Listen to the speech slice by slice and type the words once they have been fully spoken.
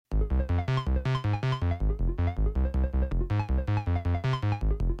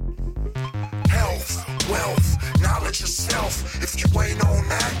knowledge yourself. If you ain't on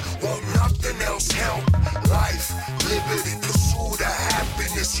that, won't nothing else help. Life, liberty, pursuit of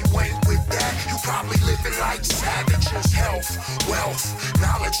happiness. You ain't with that, you probably living like savages. Health, wealth,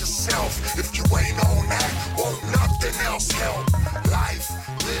 knowledge yourself. If you ain't on that, won't nothing else help. Life,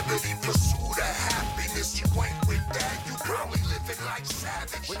 liberty, pursuit of happiness. You ain't with that, you probably living like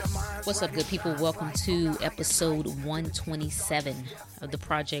savages. What's up, good people? Welcome to episode 127 of the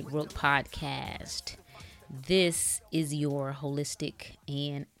Project Rook podcast. This is your holistic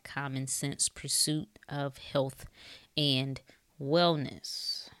and common sense pursuit of health and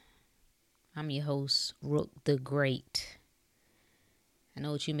wellness. I'm your host, Rook the Great. I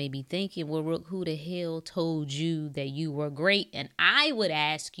know what you may be thinking. Well, Rook, who the hell told you that you were great? And I would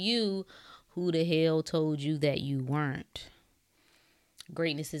ask you, who the hell told you that you weren't?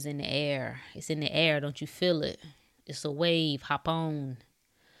 Greatness is in the air. It's in the air. Don't you feel it? It's a wave. Hop on.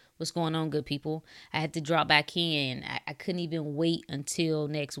 What's going on, good people? I had to drop back in. I couldn't even wait until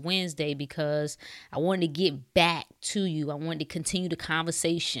next Wednesday because I wanted to get back to you. I wanted to continue the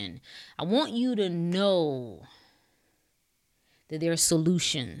conversation. I want you to know that there are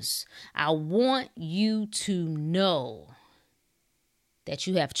solutions. I want you to know that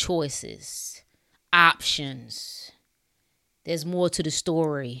you have choices, options. There's more to the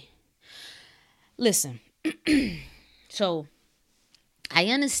story. Listen, so I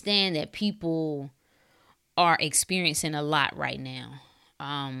understand that people are experiencing a lot right now.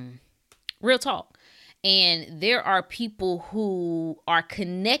 Real talk. And there are people who are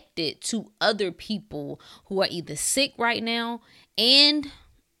connected to other people who are either sick right now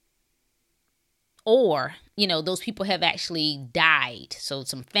or those people have actually died. So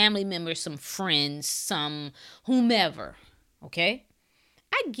some family members, some friends, some whomever. Okay?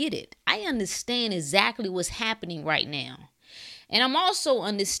 I get it. I understand exactly what's happening right now. And I'm also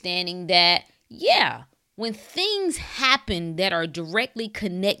understanding that, when things happen that are directly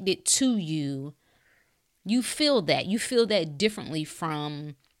connected to you, you feel that. You feel that differently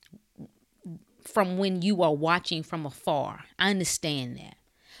from when you are watching from afar. I understand that.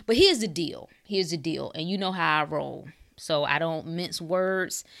 But here's the deal. And you know how I roll. So I don't mince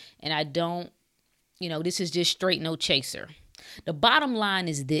words and I don't, this is just straight no chaser. The bottom line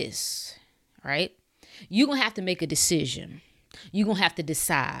is this, right? You're going to have to make a decision. You're going to have to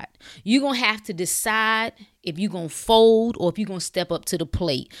decide. You're going to have to decide if you're going to fold or if you're going to step up to the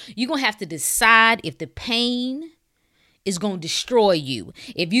plate. You're going to have to decide if the pain is going to destroy you,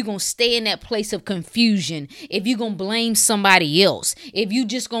 if you're going to stay in that place of confusion, if you're going to blame somebody else, if you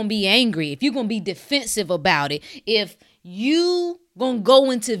just going to be angry, if you're going to be defensive about it, if you going to go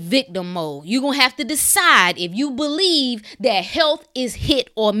into victim mode. You're going to have to decide if you believe that health is hit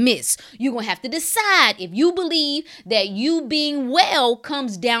or miss. You're going to have to decide if you believe that you being well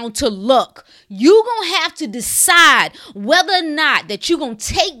comes down to luck. You're going to have to decide whether or not that you're going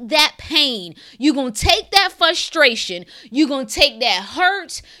to take that pain, you're going to take that frustration, you're going to take that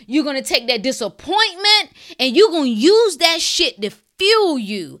hurt, you're going to take that disappointment, and you're going to use that shit to fuel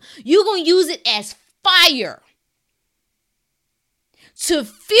you. You're going to use it as fire. To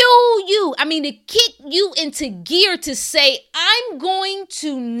fuel you, to kick you into gear to say, I'm going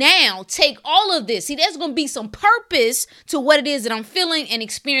to now take all of this. See, there's going to be some purpose to what it is that I'm feeling and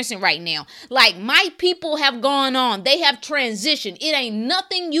experiencing right now. Like my people have gone on. They have transitioned. It ain't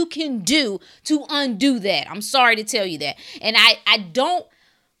nothing you can do to undo that. I'm sorry to tell you that. And I don't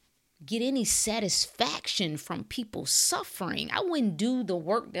get any satisfaction from people suffering. I wouldn't do the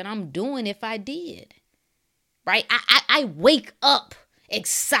work that I'm doing if I did. Right? I wake up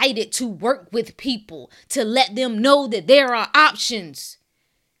excited to work with people, to let them know that there are options.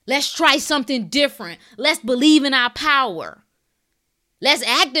 Let's try something different. Let's believe in our power. Let's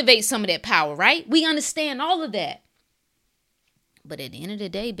activate some of that power, right? We understand all of that. But at the end of the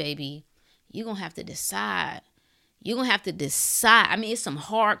day, baby, you're going to have to decide. You're going to have to decide. It's some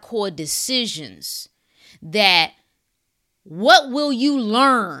hardcore decisions that what will you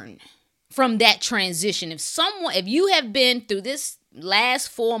learn from that transition? If you have been through this last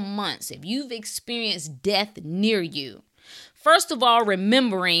 4 months, if you've experienced death near you, first of all,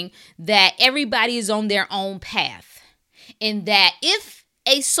 remembering that everybody is on their own path, and that if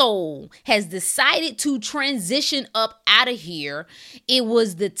a soul has decided to transition up out of here, it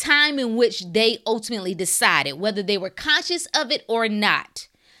was the time in which they ultimately decided, whether they were conscious of it or not.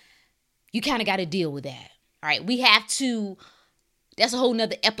 You kind of got to deal with that. All right. We have to, that's a whole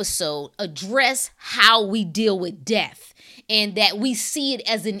nother episode, address how we deal with death. And that we see it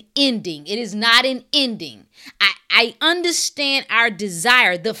as an ending. It is not an ending. I understand our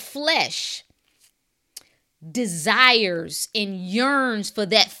desire. The flesh desires and yearns for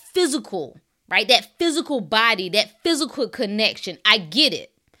that physical right? That physical body, that physical connection. I get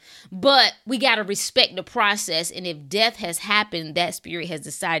it. But we got to respect the process. And if death has happened, that spirit has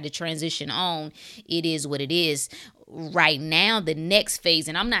decided to transition on. It is what it is. Right now, the next phase,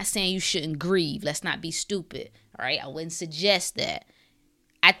 and I'm not saying you shouldn't grieve. Let's not be stupid. All right. I wouldn't suggest that.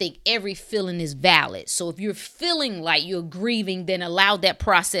 I think every feeling is valid. So if you're feeling like you're grieving, then allow that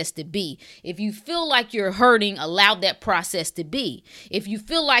process to be. If you feel like you're hurting, allow that process to be. If you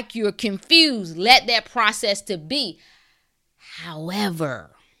feel like you're confused, let that process to be.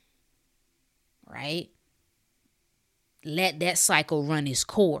 However, right? Let that cycle run its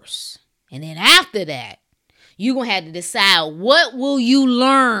course. And then after that, you're going to have to decide, what will you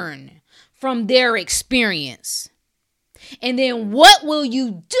learn from their experience? And then what will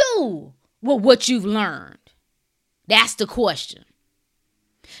you do with what you've learned? That's the question.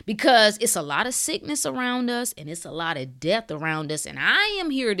 Because it's a lot of sickness around us and it's a lot of death around us. And I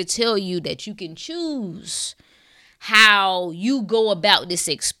am here to tell you that you can choose how you go about this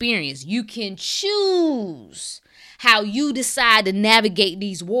experience. You can choose how you decide to navigate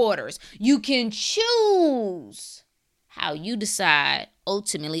these waters. You can choose how you decide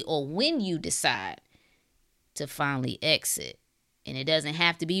ultimately, or when you decide to finally exit. And it doesn't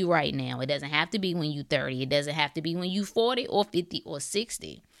have to be right now. It doesn't have to be when you're 30. It doesn't have to be when you're 40 or 50 or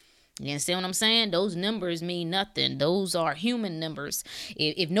 60. You understand what I'm saying? Those numbers mean nothing. Those are human numbers.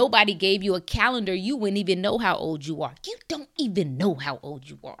 If nobody gave you a calendar, you wouldn't even know how old you are. You don't even know how old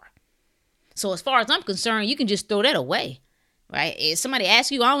you are. So as far as I'm concerned, you can just throw that away, right? If somebody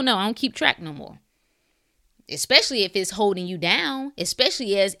asks you, I don't know. I don't keep track no more. Especially if it's holding you down,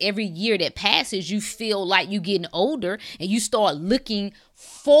 especially as every year that passes, you feel like you're getting older and you start looking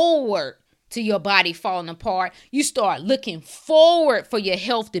forward to your body falling apart. You start looking forward for your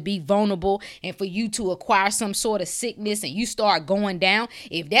health to be vulnerable and for you to acquire some sort of sickness and you start going down.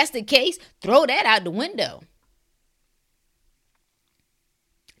 If that's the case, throw that out the window.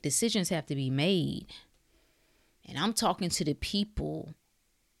 Decisions have to be made. And I'm talking to the people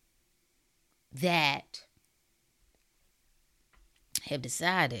that have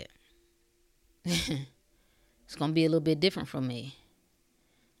decided it's going to be a little bit different from me.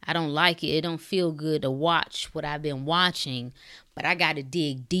 I don't like it. It don't feel good to watch what I've been watching, but I got to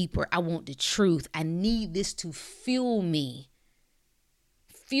dig deeper. I want the truth. I need this to fuel me,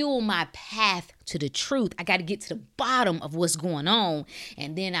 fuel my path to the truth. I got to get to the bottom of what's going on.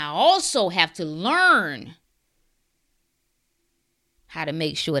 And then I also have to learn how to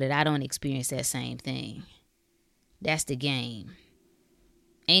make sure that I don't experience that same thing. That's the game.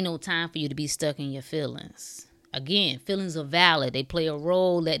 Ain't no time for you to be stuck in your feelings. Again, feelings are valid. They play a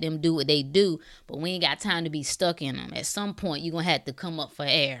role. Let them do what they do. But we ain't got time to be stuck in them. At some point, you're going to have to come up for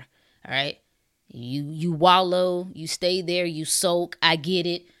air. All right? You wallow. You stay there. You soak. I get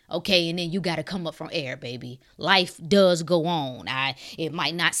it. Okay, and then you got to come up from air, baby. Life does go on. It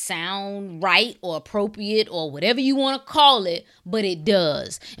might not sound right or appropriate or whatever you want to call it, but it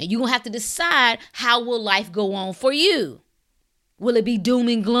does. And you're going to have to decide, how will life go on for you? Will it be doom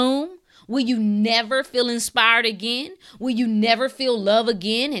and gloom? Will you never feel inspired again? Will you never feel love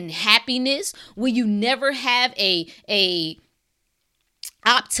again and happiness? Will you never have a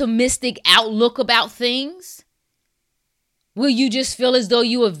optimistic outlook about things? Will you just feel as though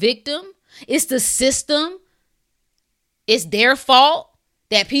you're a victim? It's the system. It's their fault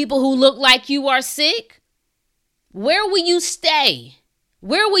that people who look like you are sick. Where will you stay?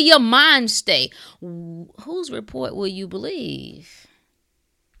 Where will your mind stay? Whose report will you believe?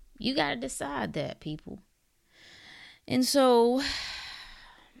 You got to decide that, people. And so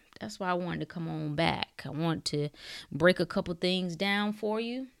that's why I wanted to come on back. I want to break a couple things down for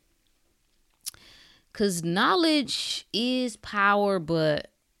you. Because knowledge is power, but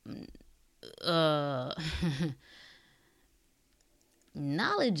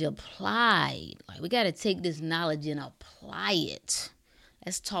knowledge applied. Like, we got to take this knowledge and apply it.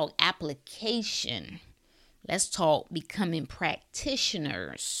 Let's talk application. Let's talk becoming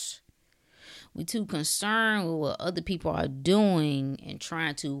practitioners. We're too concerned with what other people are doing and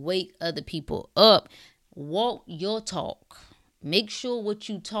trying to wake other people up. Walk your talk. Make sure what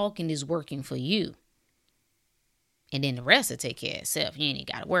you talking is working for you. And then the rest will take care of itself. You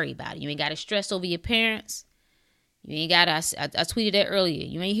ain't got to worry about it. You ain't got to stress over your parents. You ain't got to, I tweeted that earlier.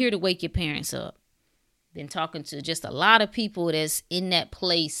 You ain't here to wake your parents up. Been talking to just a lot of people that's in that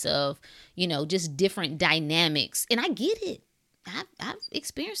place of, just different dynamics. And I get it. I've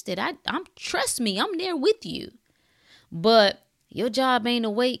experienced it. Trust me, I'm there with you. But your job ain't to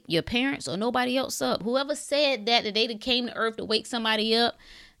wake your parents or nobody else up. Whoever said that they came to earth to wake somebody up,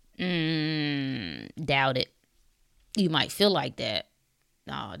 doubt it. You might feel like that.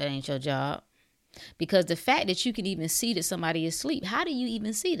 No, that ain't your job. Because the fact that you can even see that somebody is asleep, how do you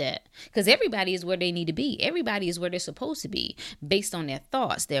even see that? Because everybody is where they need to be. Everybody is where they're supposed to be based on their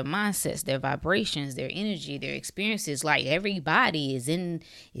thoughts, their mindsets, their vibrations, their energy, their experiences. Like everybody is in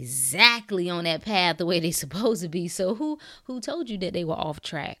exactly on that path the way they're supposed to be. So who told you that they were off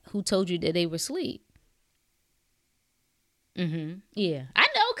track? Who told you that they were asleep? Yeah, I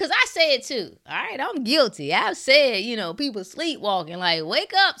know, because I said it too. All right, I'm guilty. I've said, people sleepwalking, like,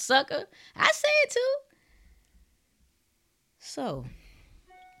 wake up, sucker. I said it too. So,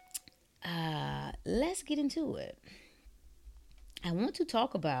 let's get into it. I want to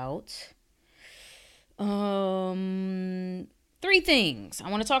talk about 3 things.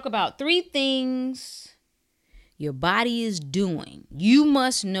 I want to talk about 3 things your body is doing. You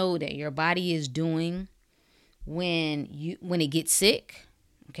must know that your body is doing when it gets sick,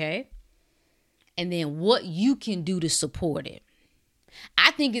 okay? And then what you can do to support it. I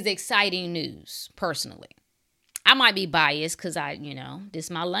think it's exciting news, personally. I might be biased because this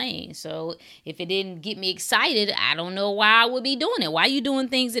is my lane. So if it didn't get me excited, I don't know why I would be doing it. Why are you doing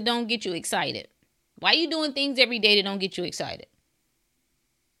things that don't get you excited? Why are you doing things every day that don't get you excited?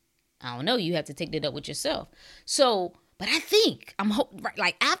 I don't know. You have to take that up with yourself. So, but I think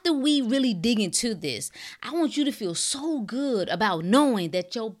after we really dig into this, I want you to feel so good about knowing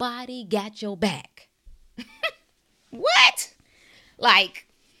that your body got your back. What? Like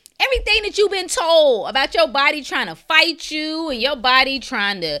everything that you've been told about your body trying to fight you and your body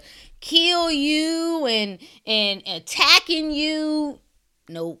trying to kill you and attacking you.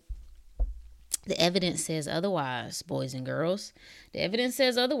 Nope. The evidence says otherwise, boys and girls. The evidence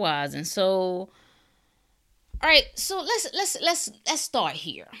says otherwise. And so, all right, so let's start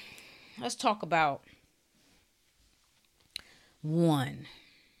here. Let's talk about 1.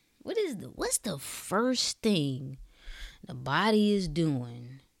 What's the first thing the body is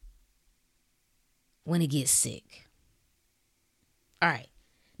doing when it gets sick? All right.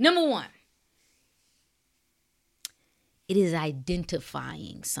 Number 1. It is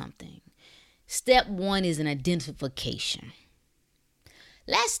identifying something. Step 1 is an identification.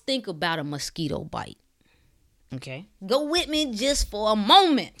 Let's think about a mosquito bite. Okay? Go with me just for a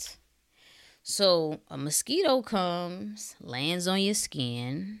moment. So a mosquito comes, lands on your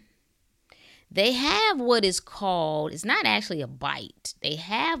skin. They have what is called, it's not actually a bite. They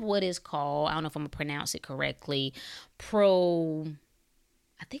have what is called, I don't know if I'm going to pronounce it correctly, proboscis,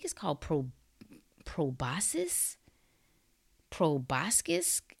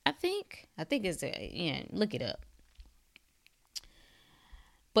 I think it's look it up.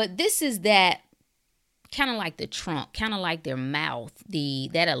 But this is that kind of like the trunk, kind of like their mouth,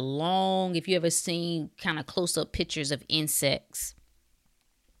 if you ever seen kind of close up pictures of insects,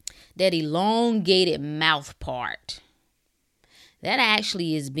 that elongated mouth part, that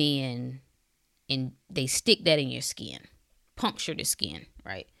actually is they stick that in your skin, puncture the skin,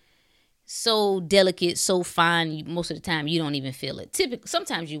 right? So delicate, so fine, most of the time you don't even feel it. Typically,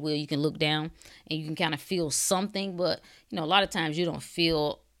 sometimes you will. You can look down and you can kind of feel something, but a lot of times you don't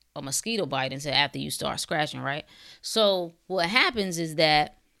feel a mosquito bite until after you start scratching, right? So what happens is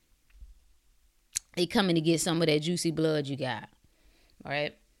that they come in to get some of that juicy blood you got, all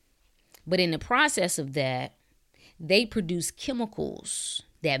right? But in the process of that, they produce chemicals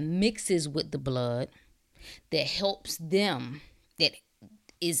that mixes with the blood that helps them, that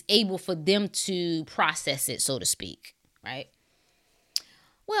is able for them to process it, so to speak, right?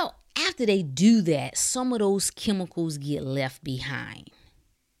 Well, after they do that, some of those chemicals get left behind.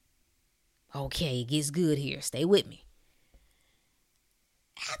 Okay, it gets good here. Stay with me.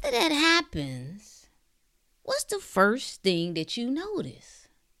 After that happens, what's the first thing that you notice?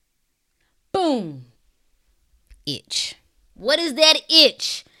 Boom. Itch. What is that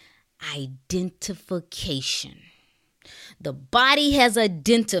itch? Identification. The body has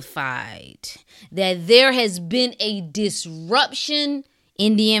identified that there has been a disruption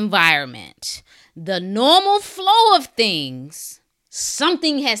in the environment. The normal flow of things,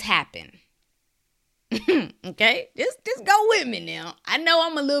 something has happened. Okay? Just go with me now. I know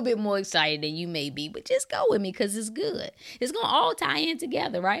I'm a little bit more excited than you may be, but just go with me because it's good. It's going to all tie in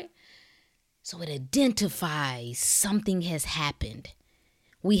together, right? So it identifies something has happened.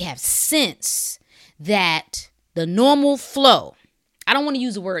 We have sensed that the normal flow, I don't want to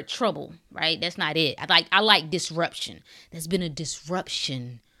use the word trouble, right? That's not it. I like disruption. There's been a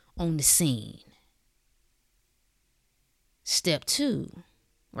disruption on the scene. Step 2,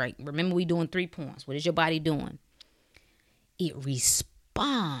 right? Remember, we doing 3 points. What is your body doing? It responds.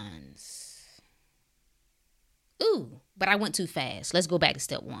 Ooh, but I went too fast. Let's go back to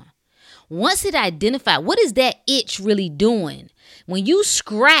step 1. Once it identifies, what is that itch really doing? When you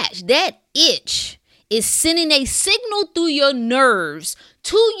scratch, that itch is sending a signal through your nerves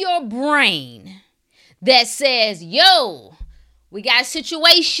to your brain that says, yo, we got a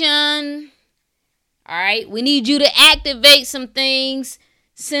situation. All right, we need you to activate some things,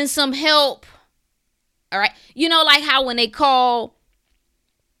 send some help. All right, you know, like how when they call,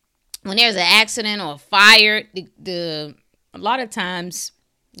 when there's an accident or a fire, a lot of times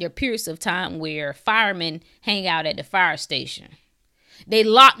there are periods of time where firemen hang out at the fire station. They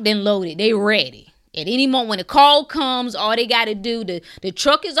locked and loaded, they ready. At any moment when the call comes, all they got to do, the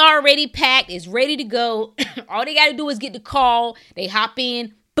truck is already packed, it's ready to go. All they got to do is get the call, they hop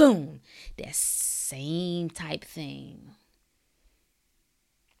in, boom. That same type thing.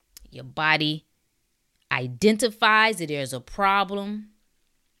 Your body identifies that there's a problem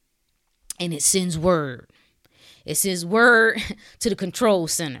and it sends word. It sends word to the control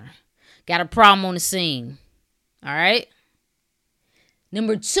center. Got a problem on the scene. All right.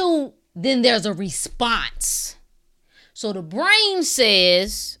 Number 2, then there's a response. So the brain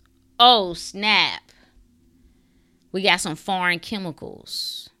says, oh, snap. We got some foreign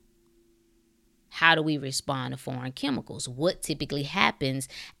chemicals. How do we respond to foreign chemicals? What typically happens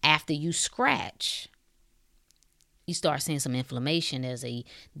after you scratch? You start seeing some inflammation.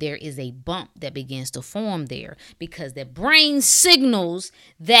 There is a bump that begins to form there because the brain signals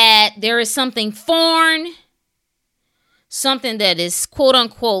that there is something foreign, something that is quote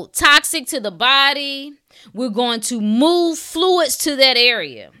unquote toxic to the body. We're going to move fluids to that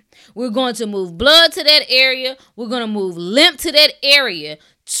area. We're going to move blood to that area. We're going to move lymph to that area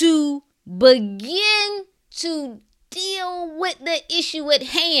to begin to deal with the issue at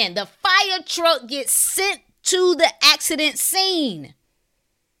hand. The fire truck gets sent to the accident scene.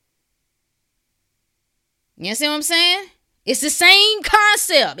 You see what I'm saying? It's the same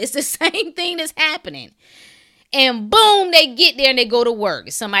concept. It's the same thing that's happening. And boom, they get there and they go to work.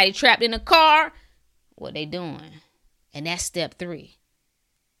 If somebody trapped in a car, what they doing? And that's step 3.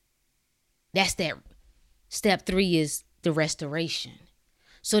 Step 3 is the restoration.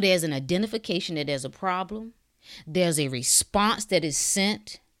 So there's an identification that there's a problem. There's a response that is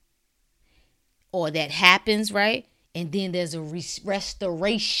sent or that happens, right? And then there's a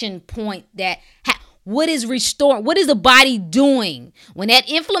restoration point that what is restoring? What is the body doing? When that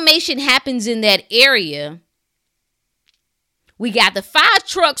inflammation happens in that area, we got the fire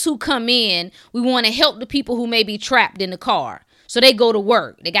trucks who come in. We want to help the people who may be trapped in the car. So they go to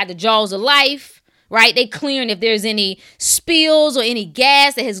work. They got the jaws of life, right? They clearing if there's any spills or any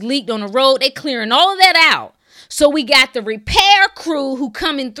gas that has leaked on the road. They clearing all of that out. So we got the repair crew who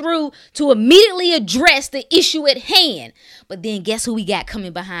coming through to immediately address the issue at hand. But then guess who we got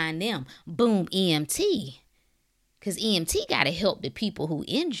coming behind them? Boom, EMT. Because EMT got to help the people who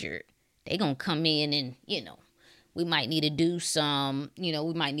injured. They going to come in and, we might need to do some, we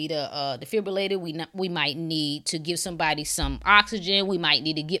might need a defibrillator. We might need to give somebody some oxygen. We might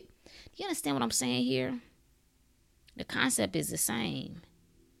need to get, you understand what I'm saying here? The concept is the same.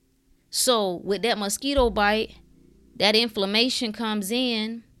 So with that mosquito bite, that inflammation comes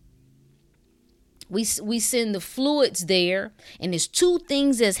in. We send the fluids there, and there's 2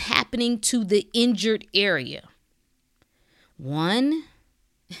 things that's happening to the injured area. One,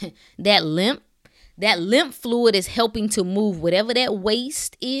 that lymph fluid is helping to move whatever that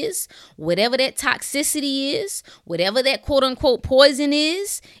waste is, whatever that toxicity is, whatever that quote unquote poison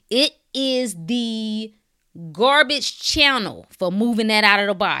is. It is the garbage channel for moving that out of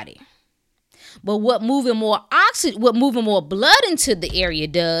the body. But what moving more blood into the area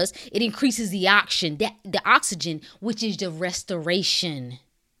does, it increases the oxygen, which is the restoration.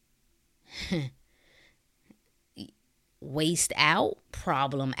 Waste out,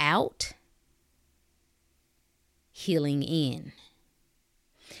 problem out, healing in.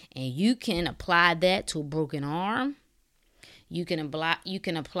 And you can apply that to a broken arm. You can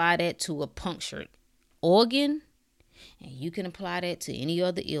apply that to a punctured organ, and you can apply that to any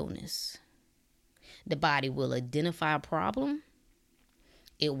other illness. The body will identify a problem.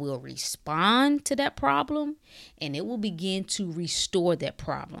 It will respond to that problem, and it will begin to restore that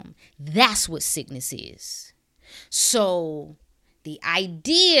problem. That's what sickness is. So the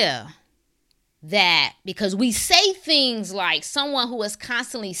idea that because we say things like someone who is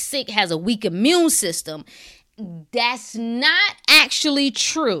constantly sick has a weak immune system, that's not actually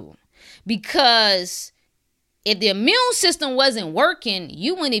true. Because if the immune system wasn't working,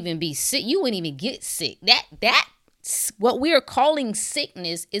 you wouldn't even be sick. You wouldn't even get sick. That's what we're calling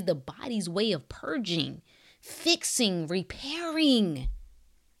sickness is the body's way of purging, fixing, repairing.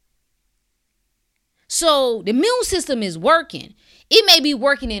 So the immune system is working. It may be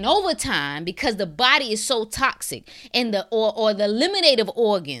working in overtime because the body is so toxic, and the eliminative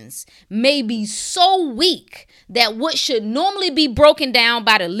organs may be so weak that what should normally be broken down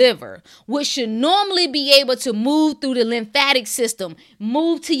by the liver, what should normally be able to move through the lymphatic system,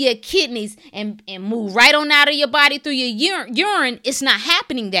 move to your kidneys, and move right on out of your body through your urine, it's not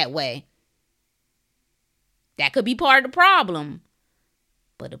happening that way. That could be part of the problem.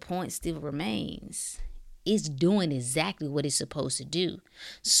 But the point still remains. It's doing exactly what it's supposed to do.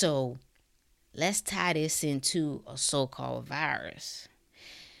 So let's tie this into a so-called virus.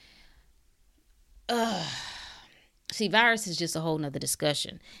 See, virus is just a whole nother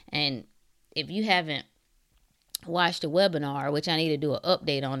discussion. And if you haven't watched the webinar, which I need to do an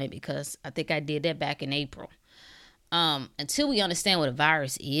update on it because I think I did that back in April. Until we understand what a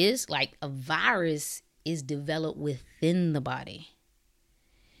virus is, like a virus is developed within the body.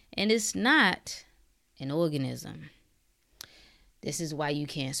 And it's not an organism. This is why you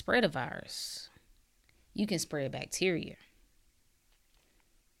can't spread a virus. You can spread bacteria.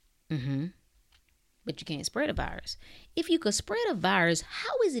 But you can't spread a virus. If you could spread a virus,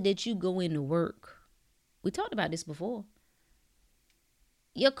 how is it that you go into work? We talked about this before.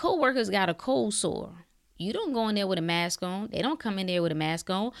 Your coworkers got a cold sore. You don't go in there with a mask on. They don't come in there with a mask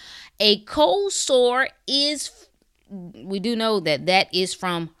on. A cold sore we do know that is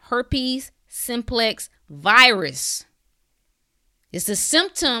from herpes simplex virus. It's a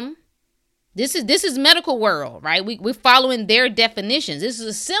symptom. This is medical world, right? We're following their definitions. This is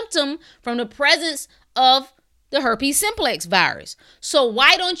a symptom from the presence of the herpes simplex virus. So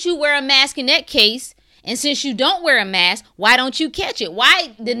why don't you wear a mask in that case? And since you don't wear a mask, why don't you catch it?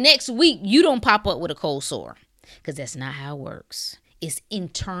 Why the next week you don't pop up with a cold sore? Because that's not how it works. It's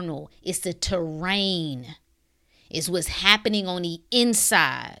internal. It's the terrain. It's what's happening on the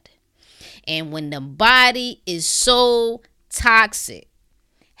inside. And when the body is so toxic,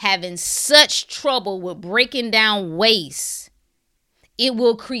 having such trouble with breaking down waste, it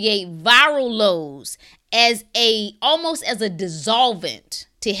will create viral loads almost as a dissolvent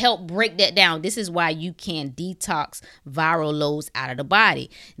to help break that down. This is why you can detox viral loads out of the body.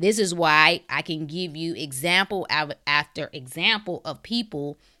 This is why I can give you example after example of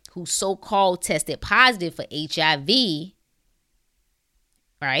people who so-called tested positive for HIV,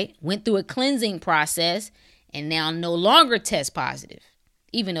 right? Went through a cleansing process and now no longer test positive,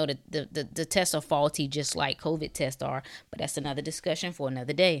 even though the tests are faulty, just like COVID tests are. But that's another discussion for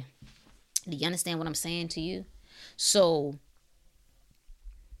another day. Do you understand what I'm saying to you? So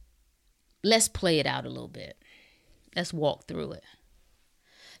let's play it out a little bit. Let's walk through it.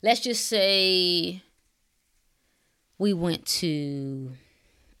 Let's just say we went to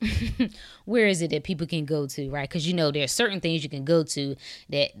where is it that people can go to, right? Because, there are certain things you can go to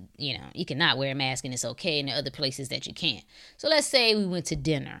that, you cannot wear a mask and it's okay. And there are other places that you can't. So let's say we went to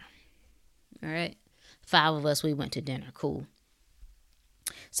dinner. All right. 5 of us, we went to dinner. Cool.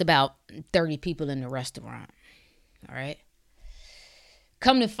 It's about 30 people in the restaurant. All right.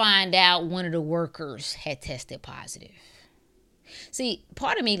 Come to find out one of the workers had tested positive. See,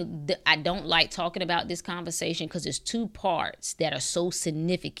 part of me, I don't like talking about this conversation because there's 2 parts that are so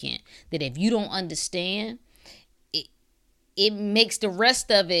significant that if you don't understand, it makes the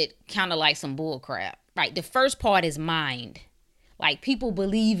rest of it kind of like some bull crap. Right? The first part is mind. Like, people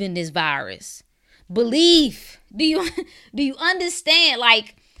believe in this virus. Belief. Do you understand?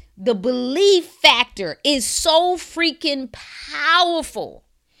 Like, the belief factor is so freaking powerful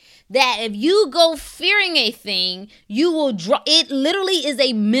that if you go fearing a thing, you will draw. It literally is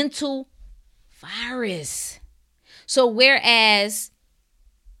a mental virus. So whereas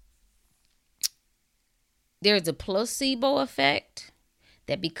there's a placebo effect,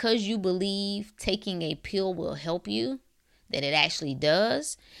 that because you believe taking a pill will help you, that it actually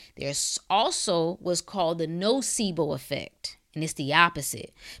does. There's also what's called the nocebo effect. And it's the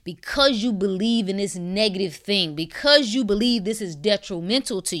opposite. Because you believe in this negative thing, because you believe this is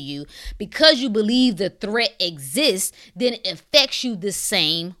detrimental to you, because you believe the threat exists, then it affects you the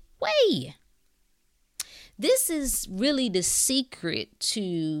same way. This is really the secret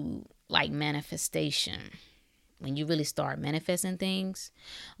to manifestation. When you really start manifesting things,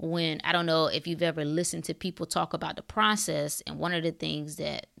 I don't know if you've ever listened to people talk about the process, and one of the things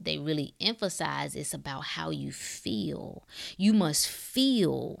that they really emphasize is about how you feel. You must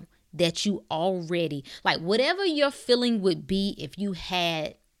feel that you already, whatever your feeling would be if you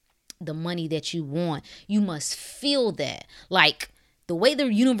had the money that you want, you must feel that. The way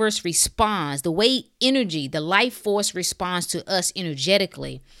the universe responds, the way energy, the life force responds to us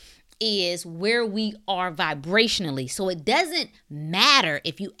energetically, is where we are vibrationally. So it doesn't matter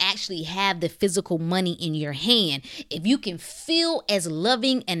if you actually have the physical money in your hand. If you can feel as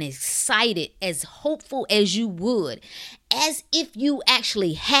loving and excited, as hopeful as you would, as if you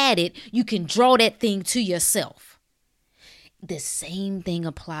actually had it, you can draw that thing to yourself. The same thing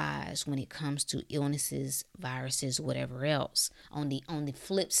applies when it comes to illnesses, viruses, whatever else. On the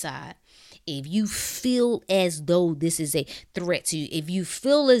flip side, if you feel as though this is a threat to you, if you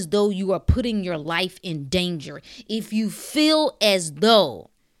feel as though you are putting your life in danger, if you feel as though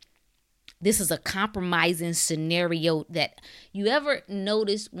this is a compromising scenario, that you ever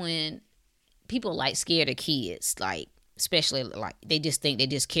notice when people like scared of kids, like especially like they just think they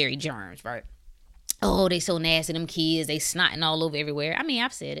just carry germs, right? Oh, they so nasty, them kids, they snotting all over everywhere. I mean,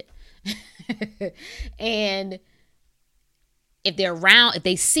 I've said it. And if they're around, if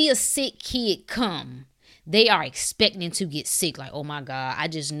they see a sick kid come, they are expecting to get sick. Like, oh my God, I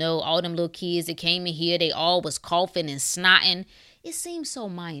just know all them little kids that came in here, they all was coughing and snotting. It seems so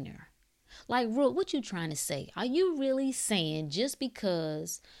minor. Like, Rook, what you trying to say? Are you really saying just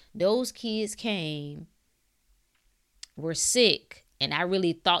because those kids came, were sick, and I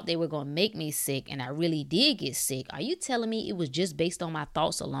really thought they were going to make me sick, and I really did get sick, are you telling me it was just based on my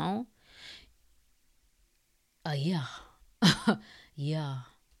thoughts alone? Yeah. Yeah.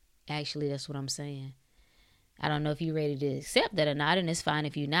 Actually, that's what I'm saying. I don't know if you're ready to accept that or not, and it's fine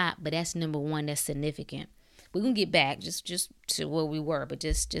if you're not, but that's number one that's significant. We're going to get back just to where we were, but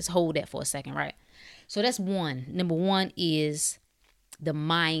just hold that for a second, right? So that's one. Number one is the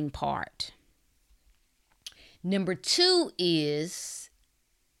mind part. Number two is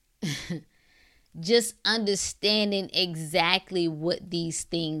just understanding exactly what these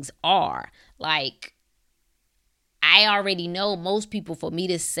things are. Like, I already know most people, for me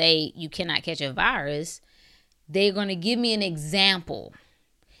to say you cannot catch a virus, they're going to give me an example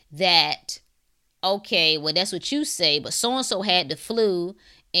that, okay, well, that's what you say, but so-and-so had the flu,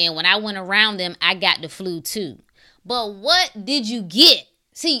 and when I went around them, I got the flu too. But what did you get?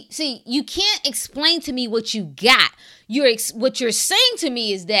 See, you can't explain to me what you got. What you're saying to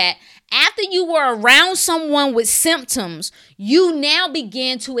me is that after you were around someone with symptoms, you now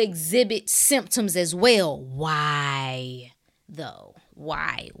began to exhibit symptoms as well. Why though?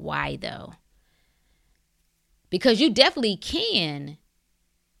 Why though? Because you definitely can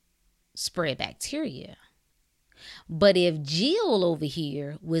spread bacteria. But if Jill over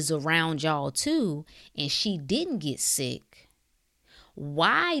here was around y'all too, and she didn't get sick,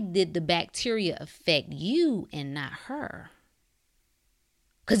 why did the bacteria affect you and not her?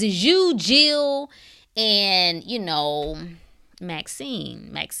 Because it's you, Jill, and,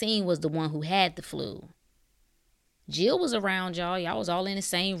 Maxine. Maxine was the one who had the flu. Jill was around y'all. Y'all was all in the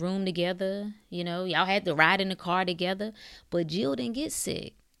same room together. Y'all had to ride in the car together. But Jill didn't get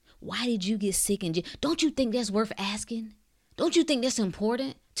sick. Why did you get sick? And don't you think that's worth asking? Don't you think that's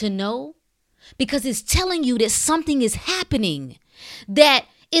important to know? Because it's telling you that something is happening. That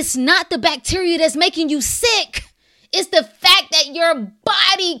it's not the bacteria that's making you sick. It's the fact that your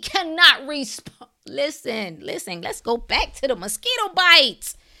body cannot respond. Listen. Let's go back to the mosquito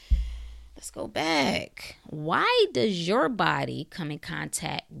bites. Let's go back. Why does your body come in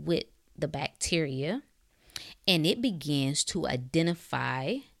contact with the bacteria and it begins to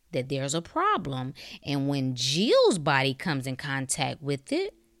identify that there's a problem? And when Jill's body comes in contact with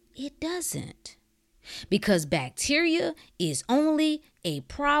it, it doesn't. Because bacteria is only a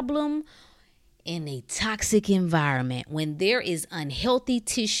problem in a toxic environment. When there is unhealthy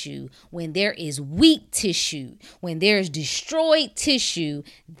tissue, when there is weak tissue, when there is destroyed tissue,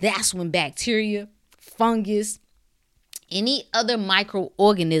 that's when bacteria, fungus, any other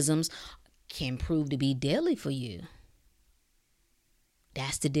microorganisms can prove to be deadly for you.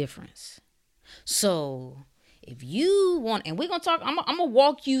 That's the difference. So if you want, and we're going to talk, I'm going to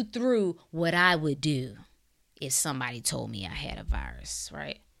walk you through what I would do if somebody told me I had a virus,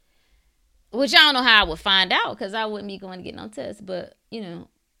 right? Which I don't know how I would find out because I wouldn't be going to get no test, but,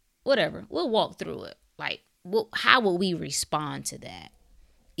 whatever. We'll walk through it. Like, how will we respond to that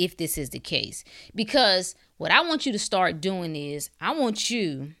if this is the case? Because what I want you to start doing is I want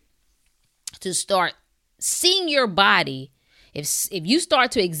you to start seeing your body. If you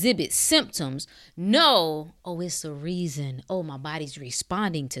start to exhibit symptoms, know, it's a reason. My body's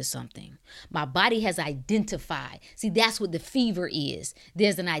responding to something. My body has identified. See, that's what the fever is.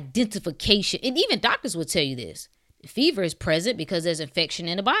 There's an identification. And even doctors will tell you this. The fever is present because there's infection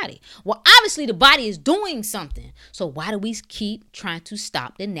in the body. Well, obviously the body is doing something. So why do we keep trying to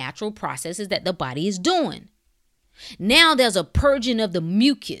stop the natural processes that the body is doing? Now there's a purging of the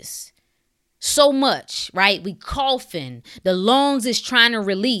mucus. so much, right? We coughing. The lungs is trying to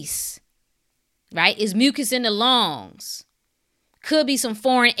release, right? It's mucus in the lungs. Could be some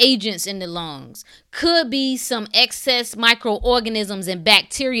foreign agents in the lungs. Could be some excess microorganisms and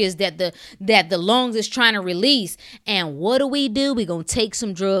bacteria that the lungs is trying to release. And what do? We're going to take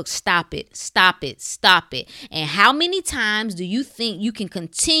some drugs. Stop it. Stop it. Stop it. And how many times do you think you can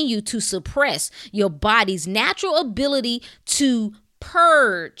continue to suppress your body's natural ability to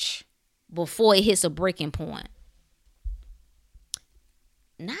purge before it hits a breaking point?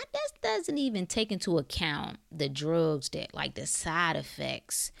 That doesn't even take into account the drugs that, like the side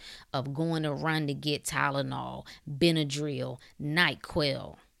effects of going to run to get Tylenol, Benadryl,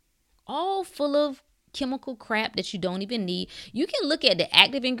 NyQuil, all full of chemical crap that you don't even need. You can look at the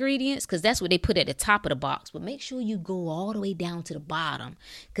active ingredients because that's what they put at the top of the box, but make sure you go all the way down to the bottom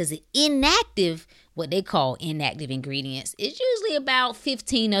because the inactive, what they call inactive ingredients, is usually about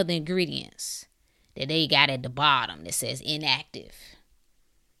 15 other ingredients that they got at the bottom that says inactive.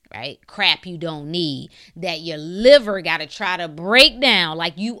 Right? Crap you don't need that your liver got to try to break down.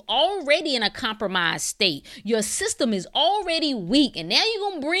 Like you already in a compromised state. Your system is already weak. And now you're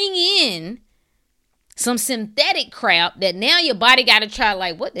going to bring in some synthetic crap that now your body got to try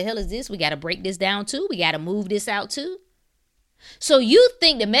like, what the hell is this? We got to break this down too. We got to move this out too. So you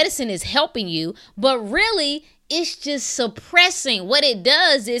think the medicine is helping you, but really it's just suppressing. What it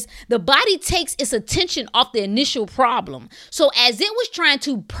does is the body takes its attention off the initial problem. So as it was trying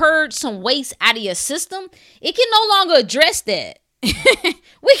to purge some waste out of your system, it can no longer address that.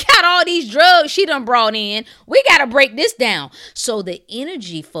 We got all these drugs she done brought in. We got to break this down. So the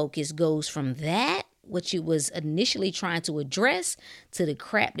energy focus goes from that, what you was initially trying to address, to the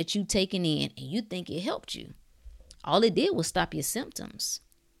crap that you taking in and you think it helped you. All it did was stop your symptoms.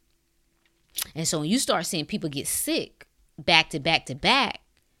 And so when you start seeing people get sick back to back to back,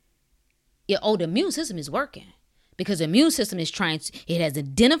 the immune system is working because the immune system is it has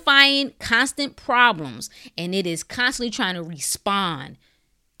identifying constant problems and it is constantly trying to respond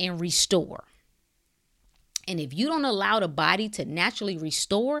and restore. And if you don't allow the body to naturally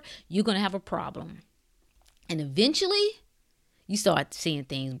restore, you're going to have a problem. And eventually, you start seeing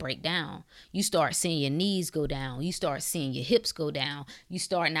things break down. You start seeing your knees go down. You start seeing your hips go down. You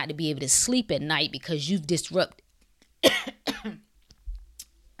start not to be able to sleep at night because you've disrupted.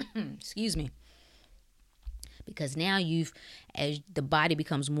 Excuse me. Because now as the body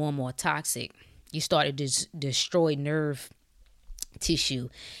becomes more and more toxic, you start to destroy nerve tissue,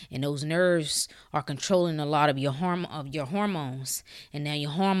 and those nerves are controlling a lot of your hormones, and now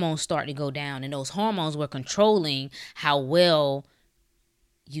your hormones start to go down, and those hormones were controlling how well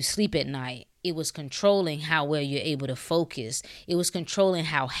you sleep at night. It was controlling how well you're able to focus. It was controlling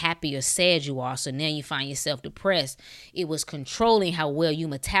how happy or sad you are, so now you find yourself depressed. It was controlling how well you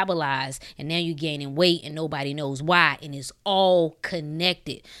metabolize, and now you're gaining weight and nobody knows why, and it's all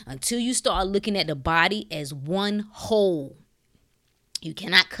connected until you start looking at the body as one whole. You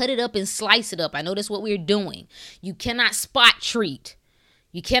cannot cut it up and slice it up. I know that's what we're doing. You cannot spot treat.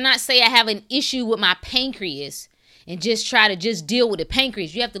 You cannot say I have an issue with my pancreas and just try to deal with the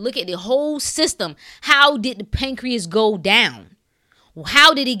pancreas. You have to look at the whole system. How did the pancreas go down?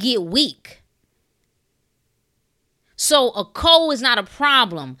 How did it get weak? So a cold is not a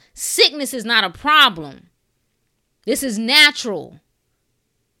problem. Sickness is not a problem. This is natural.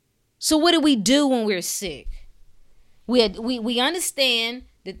 So what do we do when we're sick? We understand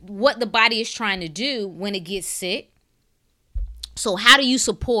what the body is trying to do when it gets sick. So how do you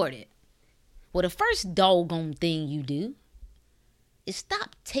support it? Well, the first doggone thing you do is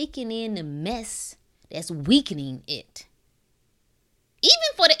stop taking in the mess that's weakening it. Even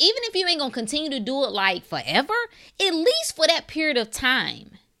if you ain't gonna continue to do it like forever, at least for that period of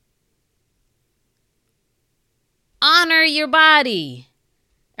time. Honor your body.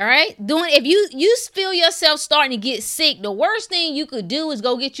 All right. If you feel yourself starting to get sick, the worst thing you could do is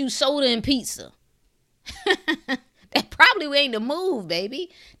go get you soda and pizza. That probably ain't the move, baby.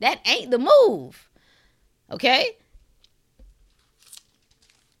 That ain't the move. Okay.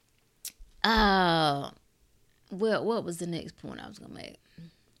 Well, what was the next point I was gonna make?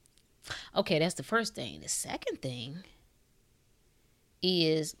 Okay, that's the first thing. The second thing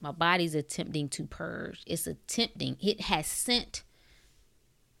is my body's attempting to purge. It has sent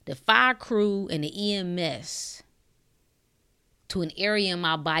the fire crew and the EMS to an area in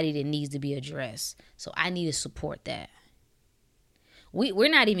my body that needs to be addressed. So I need to support that. We're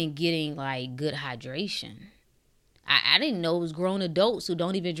not even getting like good hydration. I didn't know it was grown adults who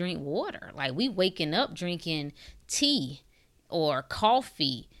don't even drink water. Like we waking up drinking tea or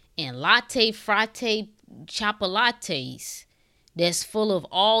coffee and latte, fratte, chopolates that's full of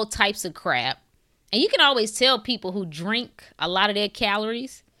all types of crap. And you can always tell people who drink a lot of their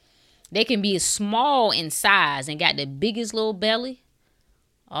calories. They can be small in size and got the biggest little belly.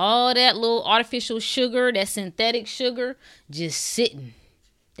 All that little artificial sugar, that synthetic sugar, just sitting.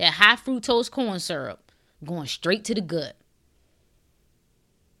 That high fructose corn syrup going straight to the gut.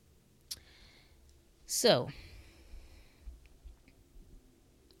 So,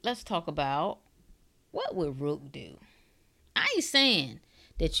 let's talk about what would Rook do. I ain't saying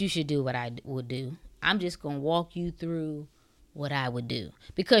that you should do what I would do. I'm just going to walk you through what I would do.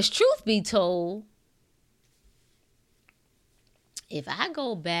 Because truth be told, if I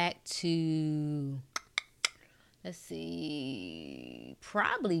go back to, let's see,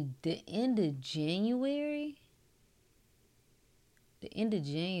 probably the end of January.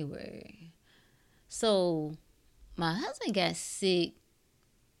 So my husband got sick.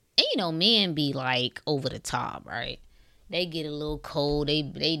 And you know, men be like over the top, right? They get a little cold.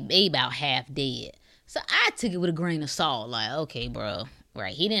 They about half dead. So I took it with a grain of salt. Like, okay, bro.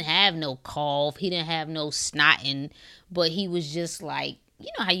 Right. He didn't have no cough. He didn't have no snotting. But he was just like, you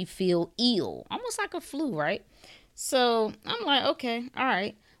know how you feel ill. Almost like a flu, right? So I'm like, okay, all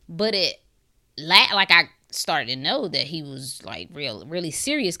right. But like I started to know that he was like really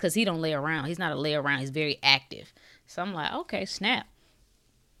serious because he don't lay around. He's not a lay around. He's very active. So I'm like, okay, snap.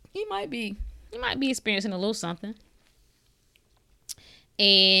 He might be experiencing a little something.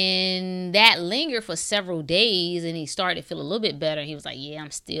 And that lingered for several days, and he started to feel a little bit better. He was like, yeah,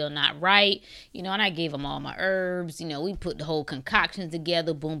 I'm still not right. You know, and I gave him all my herbs. You know, we put the whole concoction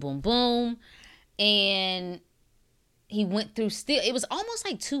together, boom, boom, boom. And he went through it was almost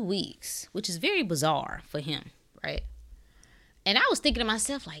like 2 weeks, which is very bizarre for him, right? And I was thinking to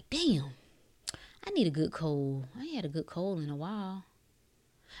myself, like, damn, I need a good cold. I ain't had a good cold in a while.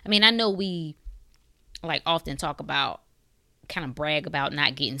 I mean, I know we like often talk about, kind of brag about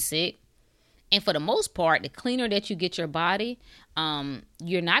not getting sick. And for the most part, the cleaner that you get your body,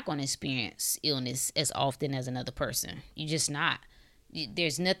 you're not going to experience illness as often as another person. You're just not.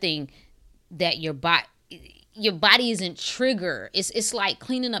 There's nothing that your body isn't triggered. It's like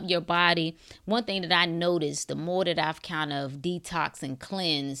cleaning up your body. One thing that I noticed, the more that I've kind of detoxed and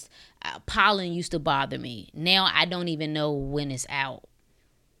cleansed, pollen used to bother me. Now I don't even know when it's out.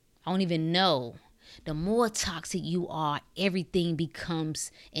 I don't even know. The more toxic you are, everything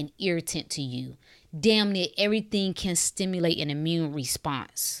becomes an irritant to you. Damn near everything can stimulate an immune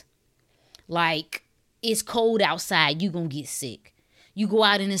response. Like, it's cold outside, you gonna get sick. You go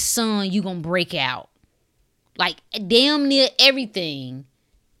out in the sun, you gonna break out. Like, damn near everything.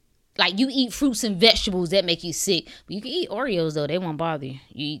 Like, you eat fruits and vegetables that make you sick. But you can eat Oreos, though. They won't bother you.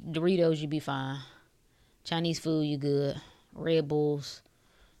 You eat Doritos, you be fine. Chinese food, you good. Red Bulls.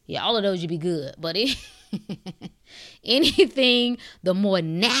 Yeah, all of those, you be good. But anything, the more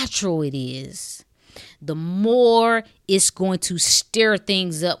natural it is, the more it's going to stir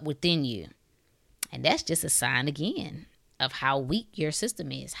things up within you. And that's just a sign, again, of how weak your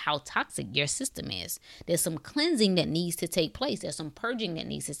system is, how toxic your system is. There's some cleansing that needs to take place. There's some purging that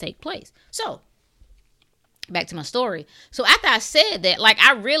needs to take place. So, back to my story. So, after I said that, like,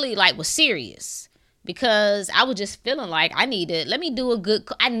 I really, like, was serious. Because I was just feeling like let me do a good,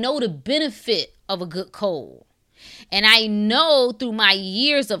 I know the benefit of a good cold. And I know through my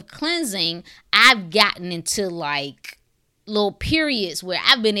years of cleansing, I've gotten into like little periods where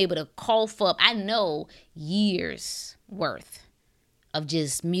I've been able to cough up, I know, years worth of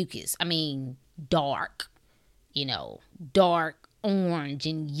just mucus. I mean, dark orange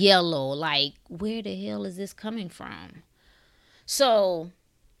and yellow. Like, where the hell is this coming from? So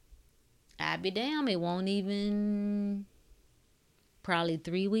I'd be damn, it won't even probably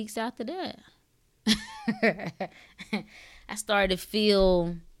 3 weeks after that. I started to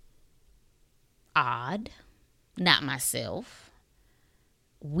feel odd, not myself,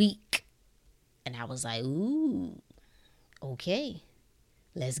 weak. And I was like, ooh, okay,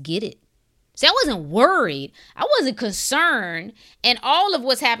 let's get it. See, I wasn't worried. I wasn't concerned. And all of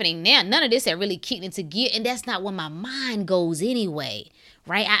what's happening now, none of this had really kicked into gear. And that's not where my mind goes anyway.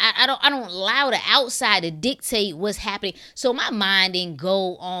 Right? I don't allow the outside to dictate what's happening. So my mind didn't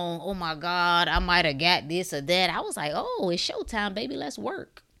go on, oh my God, I might have got this or that. I was like, oh, it's showtime, baby. Let's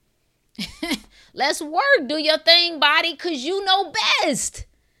work. Let's work. Do your thing, body, because you know best.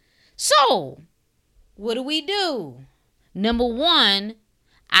 So what do? Number one,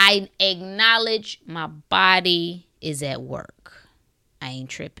 I acknowledge my body is at work. I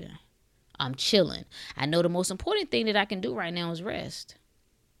ain't tripping. I'm chilling. I know the most important thing that I can do right now is rest.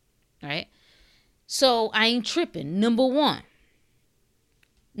 Right? So I ain't tripping. Number one.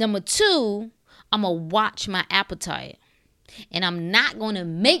 Number two, I'm going to watch my appetite. And I'm not going to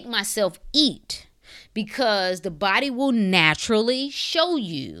make myself eat, because the body will naturally show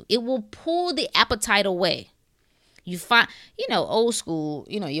you. It will pull the appetite away. You find, old school,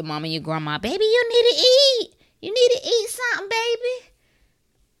 your mom and your grandma, baby, you need to eat. You need to eat something, baby.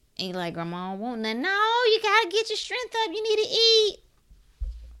 And you're like, grandma, I don't want nothing. No, you got to get your strength up. You need to eat.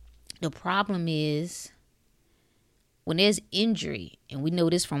 The problem is when there's injury, and we know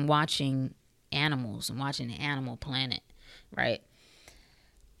this from watching animals and watching the Animal Planet, right?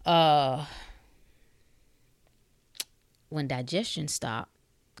 When digestion stops,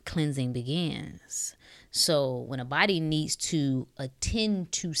 cleansing begins. So when a body needs to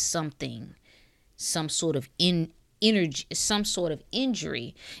attend to something, some sort of energy, some sort of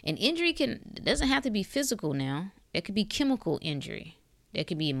injury, and injury doesn't have to be physical now. It could be chemical injury. There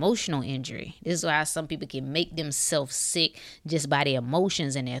could be emotional injury. This is why some people can make themselves sick just by their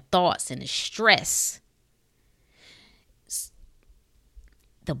emotions and their thoughts and the stress.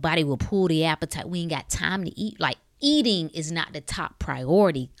 The body will pull the appetite. We ain't got time to eat. Like, eating is not the top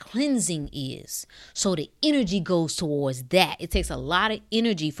priority. Cleansing is. So the energy goes towards that. It takes a lot of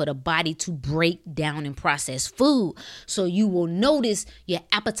energy for the body to break down and process food. So you will notice your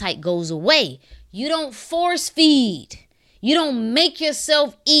appetite goes away. You don't force feed. You don't make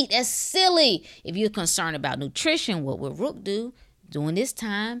yourself eat. That's silly. If you're concerned about nutrition, what would Rook do? During this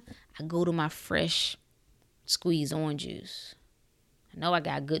time, I go to my fresh squeezed orange juice. I know I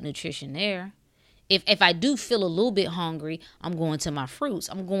got good nutrition there. If I do feel a little bit hungry, I'm going to my fruits.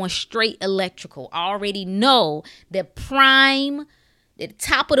 I'm going straight electrical. I already know that the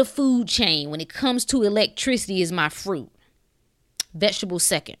top of the food chain when it comes to electricity is my fruit. Vegetables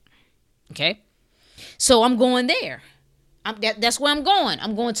second. Okay? So I'm going there. That's where I'm going.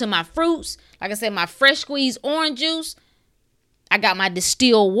 I'm going to my fruits. Like I said, my fresh squeezed orange juice. I got my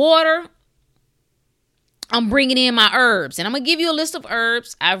distilled water. I'm bringing in my herbs, and I'm going to give you a list of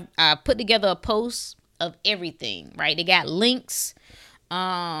herbs. I put together a post of everything, right? They got links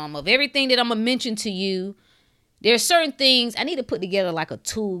of everything that I'm going to mention to you. There are certain things I need to put together, like a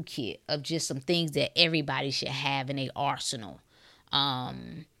toolkit of just some things that everybody should have in their arsenal.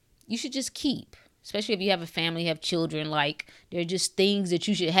 You should just keep, especially if you have a family, have children. Like, they're just things that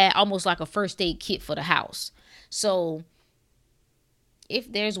you should have, almost like a first aid kit for the house. So if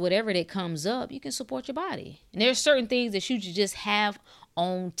there's whatever that comes up, you can support your body. And there's certain things that you should just have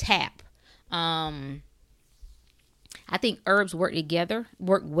on tap. I think herbs work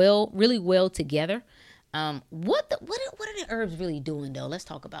really well together. What are the herbs really doing, though? Let's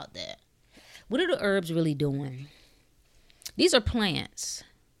talk about that. What are the herbs really doing? These are plants,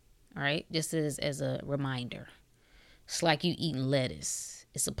 all right? Just as a reminder. It's like you eating lettuce.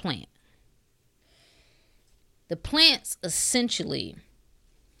 It's a plant. The plants essentially,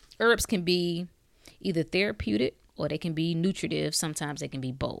 herbs can be either therapeutic or they can be nutritive. Sometimes they can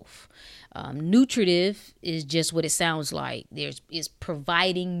be both. Nutritive is just what it sounds like. It's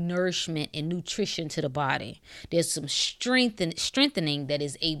providing nourishment and nutrition to the body. There's some strengthening that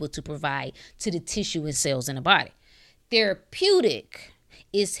is able to provide to the tissue and cells in the body. Therapeutic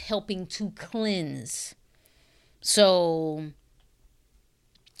is helping to cleanse. So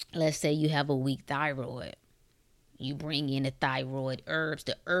let's say you have a weak thyroid. You bring in the thyroid herbs,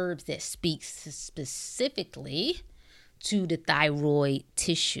 the herbs that speak specifically to the thyroid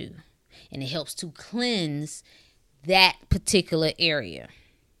tissue. And it helps to cleanse that particular area.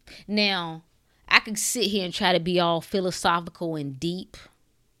 Now, I could sit here and try to be all philosophical and deep.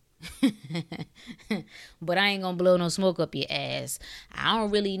 But I ain't going to blow no smoke up your ass. I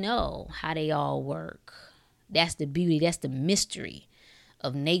don't really know how they all work. That's the beauty. That's the mystery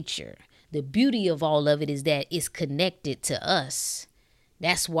of nature. The beauty of all of it is that it's connected to us.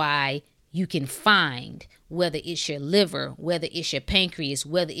 That's why you can find whether it's your liver, whether it's your pancreas,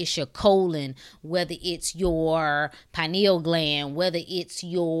 whether it's your colon, whether it's your pineal gland, whether it's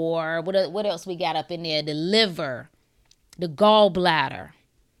your, what else we got up in there? The liver, the gallbladder,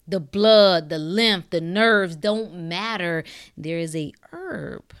 the blood, the lymph, the nerves, don't matter. There is a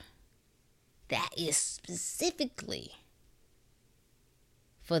herb that is specifically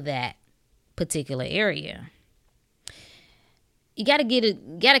for that particular area. You got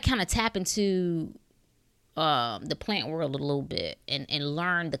to kind of tap into the plant world a little bit and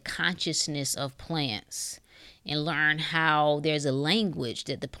learn the consciousness of plants and learn how there's a language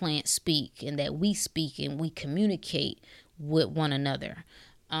that the plants speak and that we speak and we communicate with one another.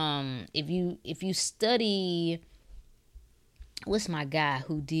 If you study, what's my guy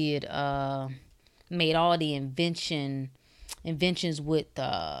who did made all the inventions with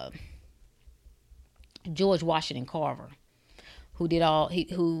George Washington Carver,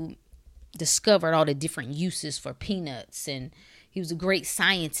 who discovered all the different uses for peanuts, and he was a great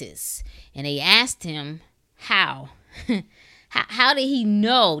scientist. And they asked him how. How did he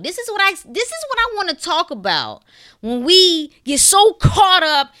know? This is what I want to talk about. When we get so caught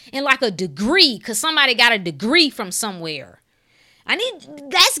up in like a degree, because somebody got a degree from somewhere.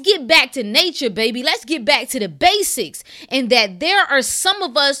 Let's get back to nature, baby. Let's get back to the basics. And that there are some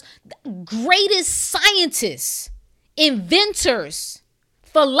of us greatest scientists, inventors,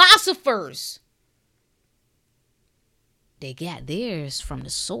 philosophers. They got theirs from the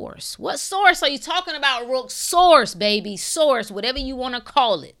source. What source are you talking about, Rook? Source, baby. Source, whatever you want to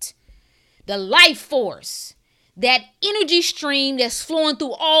call it. The life force. That energy stream that's flowing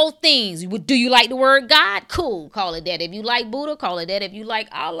through all things. Do you like the word God? Cool. Call it that. If you like Buddha, call it that. If you like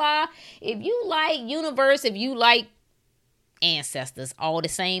Allah, if you like universe, if you like ancestors, all the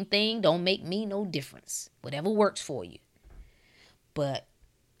same thing. Don't make me no difference. Whatever works for you. But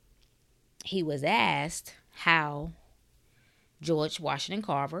he was asked how George Washington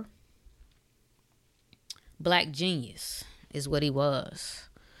Carver, black genius is what he was.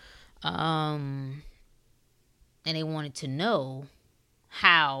 And they wanted to know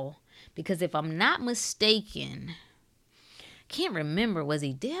how, because if I'm not mistaken, can't remember, was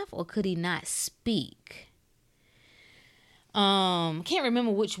he deaf or could he not speak? Can't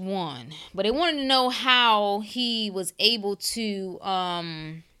remember which one, but they wanted to know how he was able to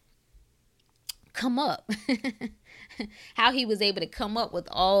come up. How he was able to come up with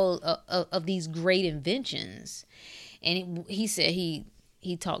all of these great inventions. And he said he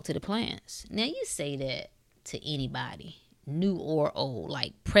talked to the plants. Now you say that to anybody, new or old,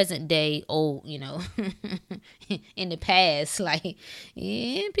 like present day, old, in the past, like,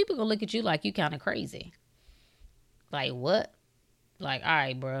 yeah, people gonna look at you like you kind of crazy. Like, what? Like, all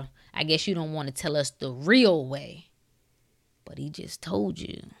right, bro, I guess you don't want to tell us the real way. But he just told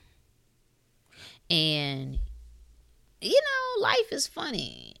you. And life is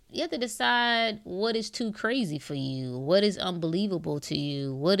funny. You have to decide what is too crazy for you, what is unbelievable to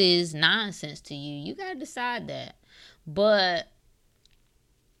you, what is nonsense to you. You got to decide that. But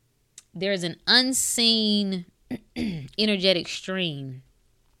there's an unseen energetic stream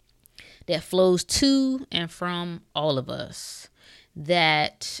that flows to and from all of us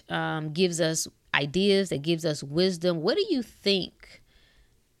that gives us ideas, that gives us wisdom. What do you think?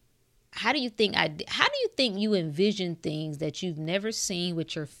 How do you think you envision things that you've never seen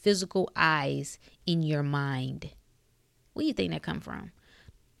with your physical eyes in your mind? Where do you think that come from?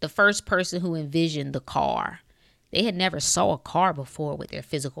 The first person who envisioned the car, they had never saw a car before with their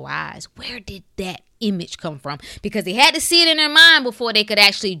physical eyes. Where did that image come from? Because they had to see it in their mind before they could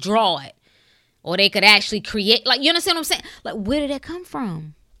actually draw it. Or they could actually create, like, you understand what I'm saying? Like, where did that come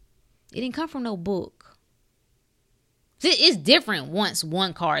from? It didn't come from no book. It's different once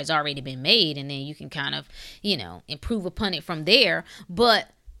one car has already been made, and then you can kind of, improve upon it from there. But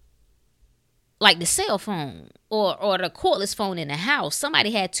like the cell phone or the cordless phone in the house,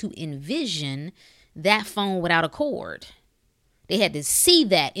 somebody had to envision that phone without a cord. They had to see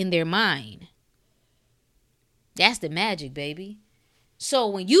that in their mind. That's the magic, baby. So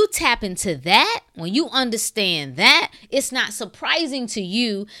when you tap into that, when you understand that, it's not surprising to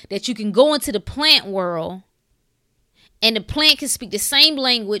you that you can go into the plant world and the plant can speak the same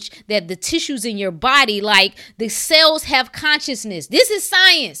language that the tissues in your body, like the cells have consciousness. This is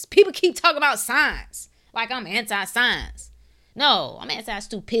science. People keep talking about science like I'm anti-science. No, I'm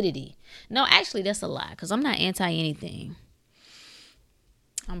anti-stupidity. No, actually, that's a lie, because I'm not anti-anything.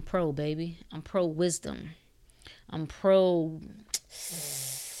 I'm pro, baby. I'm pro-wisdom. I'm pro-power.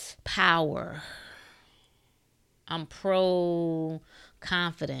 I'm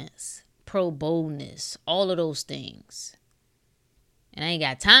pro-confidence. Pro-boldness, all of those things. And I ain't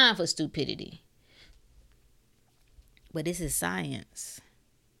got time for stupidity. But this is science.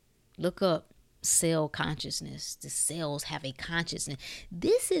 Look up cell consciousness. The cells have a consciousness.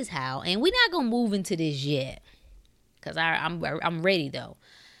 This is how, and we're not going to move into this yet, because I'm ready though.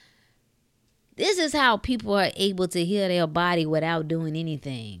 This is how people are able to heal their body without doing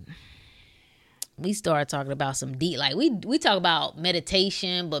anything. We start talking about some deep, like we talk about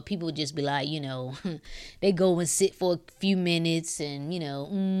meditation, but people just be like, they go and sit for a few minutes and,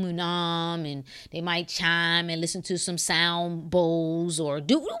 and they might chime and listen to some sound bowls or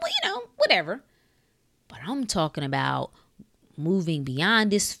do, whatever. But I'm talking about moving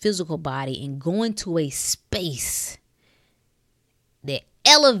beyond this physical body and going to a space that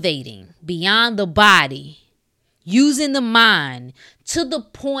elevating beyond the body, using the mind to the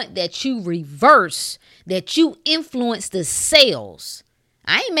point that you reverse, that you influence the cells.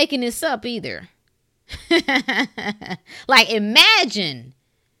 I ain't making this up either. Like, imagine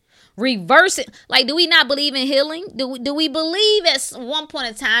reverse it. Like, do we not believe in healing? Do we believe at one point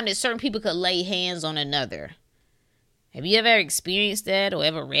in time that certain people could lay hands on another? Have you ever experienced that or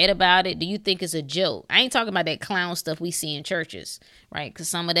ever read about it? Do you think it's a joke? I ain't talking about that clown stuff we see in churches, right? Because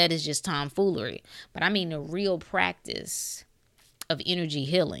some of that is just tomfoolery. But I mean the real practice of energy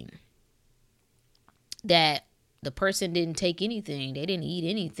healing. That the person didn't take anything. They didn't eat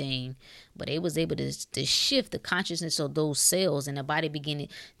anything. But they was able to shift the consciousness of those cells and the body beginning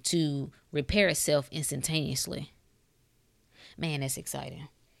to repair itself instantaneously. Man, that's exciting.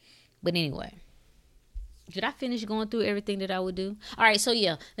 But anyway. Did I finish going through everything that I would do? All right, so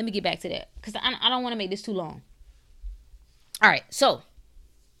yeah, let me get back to that because I don't want to make this too long. All right, so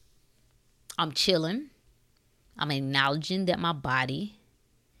I'm chilling. I'm acknowledging that my body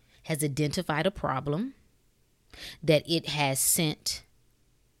has identified a problem, that it has sent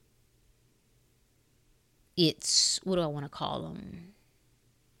its, what do I want to call them?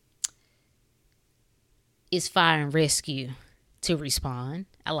 It's fire and rescue to respond.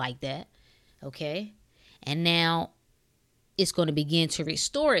 I like that. Okay. And now it's going to begin to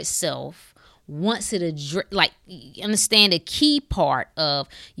restore itself once it understand the key part of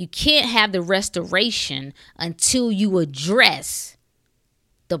you can't have the restoration until you address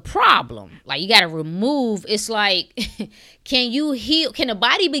the problem. Like you got to remove. It's like, can you heal? Can the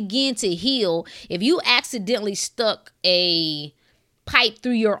body begin to heal if you accidentally stuck a pipe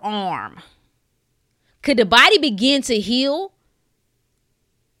through your arm? Could the body begin to heal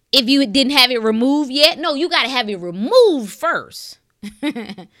if you didn't have it removed yet? No, you got to have it removed first.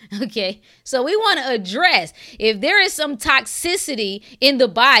 Okay, so we want to address if there is some toxicity in the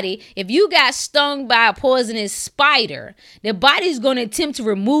body. If you got stung by a poisonous spider, the body's going to attempt to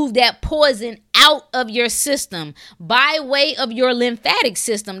remove that poison out of your system by way of your lymphatic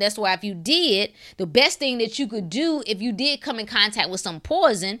system. That's why if you did, the best thing that you could do if you did come in contact with some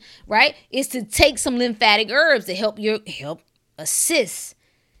poison, right, is to take some lymphatic herbs to help assist,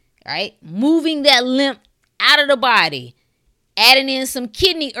 right, moving that lymph out of the body. Adding in some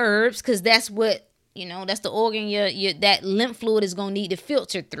kidney herbs, because that's what, that's the organ that lymph fluid is going to need to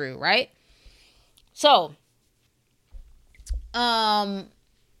filter through, right? So, I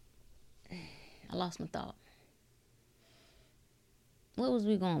lost my thought. Where was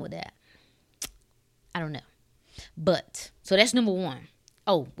we going with that? I don't know. But, so that's number one.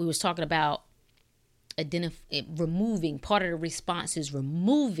 Oh, we was talking about removing, part of the response is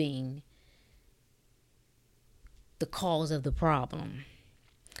removing the cause of the problem.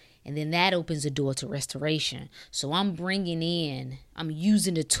 And then that opens the door to restoration. So I'm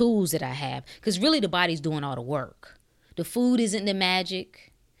using the tools that I have, because really the body's doing all the work. The food isn't the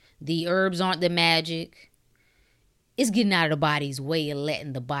magic. The herbs aren't the magic. It's getting out of the body's way and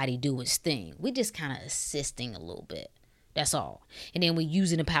letting the body do its thing. We're just kind of assisting a little bit. That's all. And then we're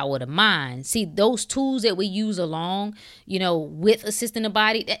using the power of the mind. See, those tools that we use along, with assisting the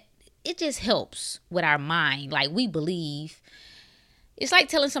body, it just helps with our mind. Like we believe. It's like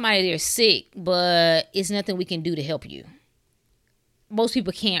telling somebody they're sick, but it's nothing we can do to help you. Most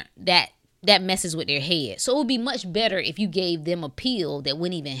people can't. That messes with their head. So it would be much better if you gave them a pill that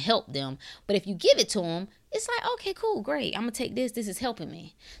wouldn't even help them. But if you give it to them, it's like, okay, cool, great. I'm going to take this. This is helping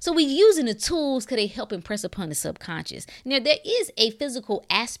me. So we're using the tools because they help impress upon the subconscious. Now, there is a physical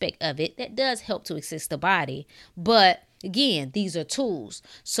aspect of it that does help to assist the body. But again, these are tools.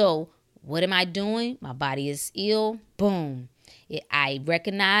 So what am I doing? My body is ill. Boom. I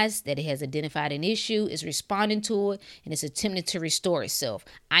recognize that it has identified an issue, is responding to it, and it's attempting to restore itself.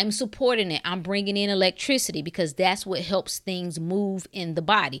 I'm supporting it. I'm bringing in electricity because that's what helps things move in the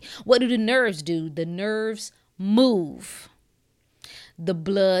body. What do the nerves do? The nerves move. The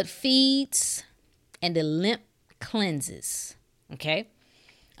blood feeds and the lymph cleanses. Okay?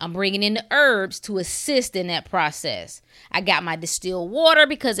 I'm bringing in the herbs to assist in that process. I got my distilled water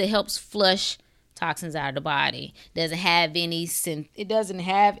because it helps flush toxins out of the body. Now, I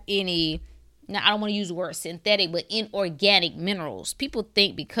don't want to use the word synthetic, but inorganic minerals. People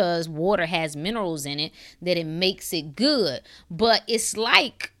think because water has minerals in it that it makes it good. But it's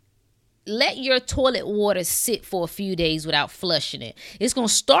like, let your toilet water sit for a few days without flushing it. It's going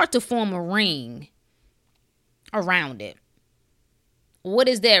to start to form a ring around it. What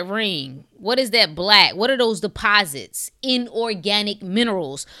is that ring? What is that black? What are those deposits? Inorganic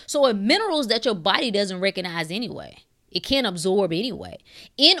minerals. So are minerals that your body doesn't recognize anyway. It can't absorb anyway.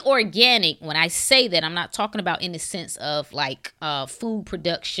 Inorganic, when I say that, I'm not talking about in the sense of like food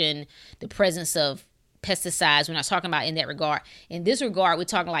production, the presence of pesticides. We're not talking about in that regard. In this regard, we're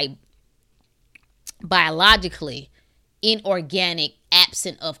talking like biologically inorganic,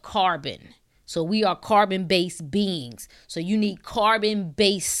 absent of carbon. So we are carbon-based beings. So you need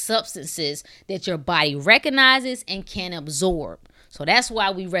carbon-based substances that your body recognizes and can absorb. So that's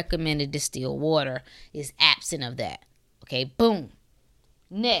why we recommended distilled water is absent of that. Okay, boom.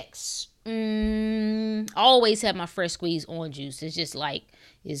 Next, always have my fresh squeezed orange juice. It's just like,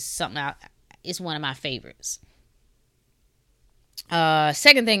 it's one of my favorites.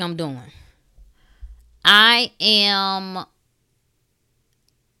 Second thing I'm doing,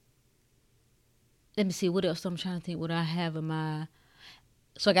 let me see what else I'm trying to think what I have in my,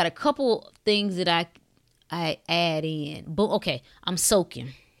 so I got a couple things that I add in, but okay, I'm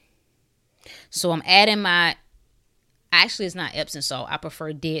soaking. So I'm adding actually it's not Epsom salt. I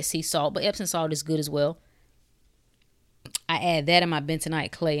prefer Dead Sea salt, but Epsom salt is good as well. I add that in my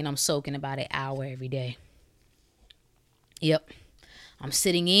bentonite clay and I'm soaking about an hour every day. Yep. I'm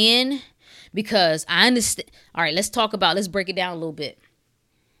sitting in because I understand. All right, let's break it down a little bit.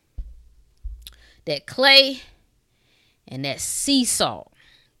 That clay and that sea salt,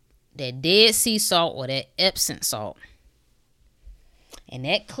 that Dead Sea salt or that Epsom salt. And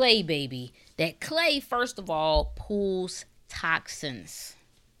that clay, baby, that clay, first of all, pulls toxins.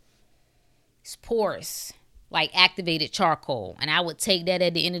 It's porous, like activated charcoal. And I would take that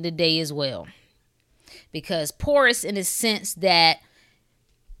at the end of the day as well. Because porous in the sense that,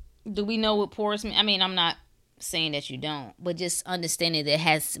 do we know what porous means? I mean, I'm not saying that you don't, but just understanding that it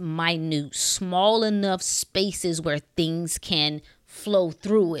has minute, small enough spaces where things can flow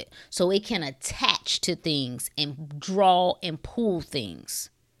through it. So it can attach to things and draw and pull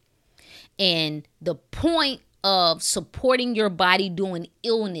things. And the point of supporting your body during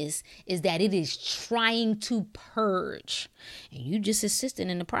illness is that it is trying to purge. And you just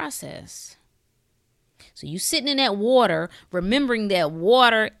assisting in the process. So you sitting in that water, remembering that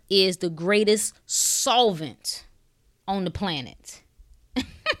water is the greatest solvent on the planet.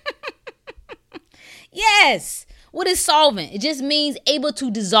 Yes. What is solvent? It just means able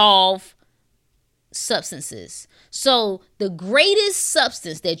to dissolve substances. So the greatest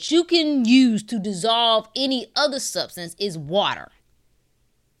substance that you can use to dissolve any other substance is water.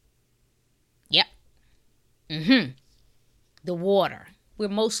 Yep. The water. We're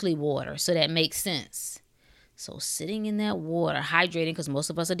mostly water, so that makes sense. So sitting in that water, hydrating, because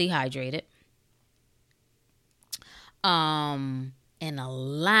most of us are dehydrated. And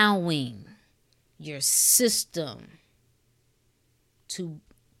allowing your system to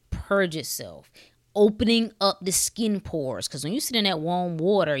purge itself. Opening up the skin pores. Because when you sit in that warm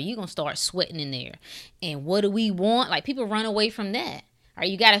water, you're going to start sweating in there. And what do we want? Like, people run away from that. All right,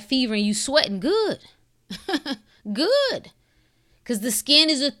 you got a fever and you sweating. Good. Good. Because the skin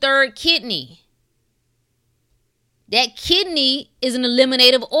is the third kidney. That kidney is an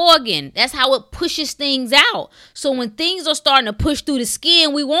eliminative organ. That's how it pushes things out. So when things are starting to push through the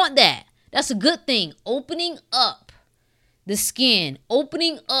skin, we want that. That's a good thing. Opening up the skin,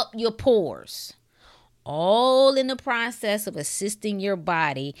 opening up your pores. All in the process of assisting your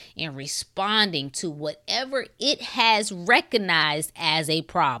body in responding to whatever it has recognized as a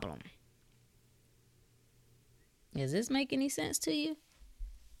problem. Does this make any sense to you?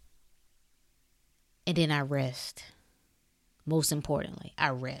 And then I rest. Most importantly, I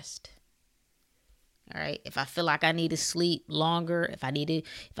rest. All right. If I feel like I need to sleep longer, if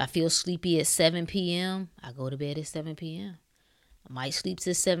I feel sleepy at 7 p.m., I go to bed at 7 p.m. I might sleep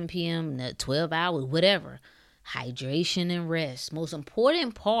till 7 p.m., 12 hours, whatever. Hydration and rest. Most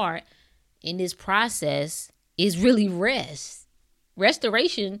important part in this process is really rest.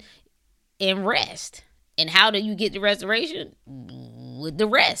 Restoration and rest. And how do you get the restoration? With the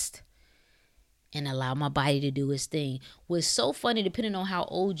rest. And allow my body to do its thing. What's so funny, depending on how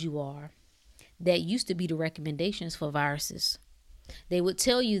old you are, that used to be the recommendations for viruses. They would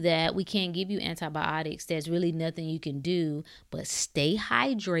tell you that we can't give you antibiotics. There's really nothing you can do but stay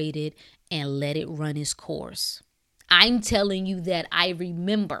hydrated and let it run its course. I'm telling you that I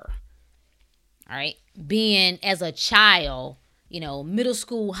remember, all right, being as a child, middle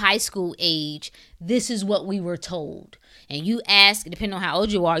school, high school age, this is what we were told. And you ask, depending on how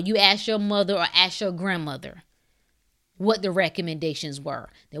old you are, you ask your mother or ask your grandmother what the recommendations were.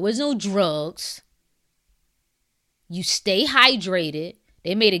 There was no drugs. You stay hydrated.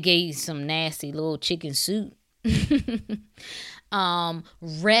 They may have gave you some nasty little chicken soup.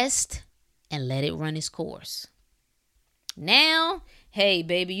 Rest and let it run its course. Now, hey,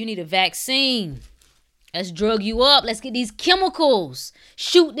 baby, you need a vaccine. Let's drug you up. Let's get these chemicals.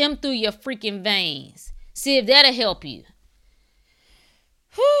 Shoot them through your freaking veins. See if that'll help you.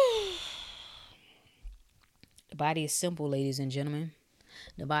 The body is simple, ladies and gentlemen.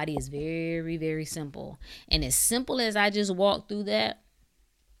 The body is very, very simple. And as simple as I just walked through that,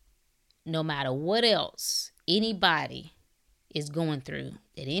 no matter what else anybody is going through,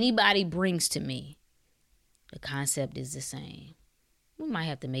 that anybody brings to me, the concept is the same. We might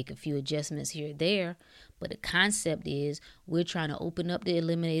have to make a few adjustments here or there, but the concept is we're trying to open up the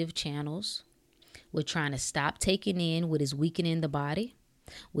eliminative channels. We're trying to stop taking in what is weakening the body,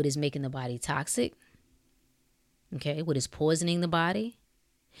 what is making the body toxic, okay, what is poisoning the body.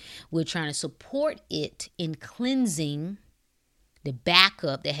 We're trying to support it in cleansing the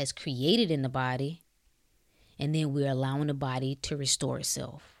backup that has created in the body, and then we're allowing the body to restore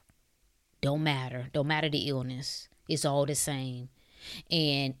itself. Don't matter the illness. It's all the same.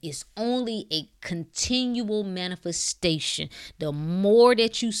 And it's only a continual manifestation. The more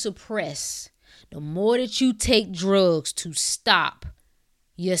that you suppress, the more that you take drugs to stop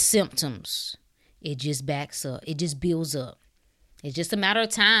your symptoms, it just backs up. It just builds up. It's just a matter of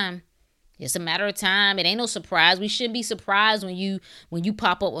time. It's a matter of time. It ain't no surprise. We shouldn't be surprised when you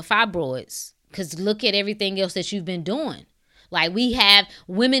pop up with fibroids, because look at everything else that you've been doing. Like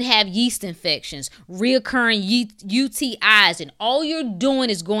women have yeast infections, reoccurring UTIs, and all you're doing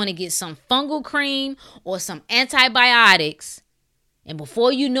is going to get some fungal cream or some antibiotics. And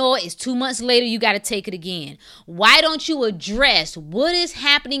before you know it, it's 2 months later, you got to take it again. Why don't you address what is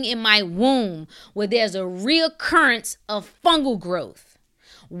happening in my womb where there's a reoccurrence of fungal growth?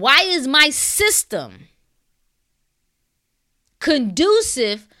 Why is my system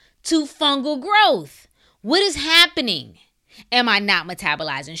conducive to fungal growth? What is happening? Am I not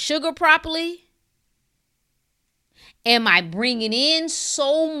metabolizing sugar properly? Am I bringing in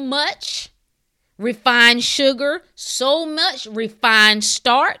so much refined sugar, so much refined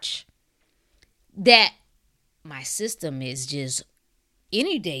starch that my system is just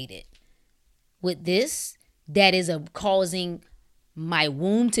inundated with this, that is causing my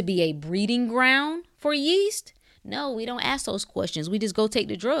womb to be a breeding ground for yeast? No, we don't ask those questions. We just go take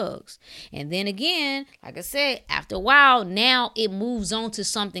the drugs. And then again, like I said, after a while, now it moves on to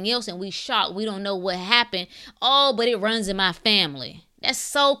something else and we shocked. We don't know what happened. Oh, but it runs in my family. That's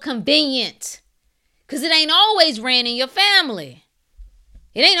so convenient, because it ain't always ran in your family.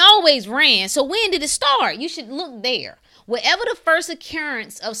 It ain't always ran. So when did it start? You should look there. Wherever the first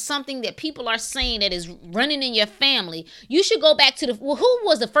occurrence of something that people are saying that is running in your family, you should go back to who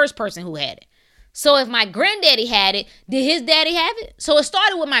was the first person who had it? So if my granddaddy had it, did his daddy have it? So it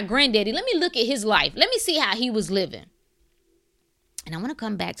started with my granddaddy. Let me look at his life. Let me see how he was living. And I want to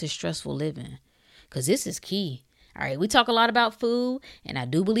come back to stressful living, because this is key. All right, we talk a lot about food, and I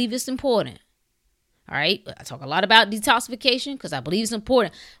do believe it's important. All right, I talk a lot about detoxification because I believe it's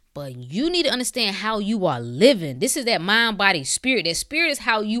important. But you need to understand how you are living. This is that mind, body, spirit. That spirit is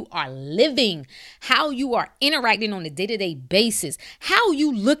how you are living, how you are interacting on a day-to-day basis, how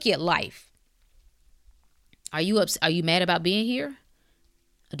you look at life. Are you mad about being here?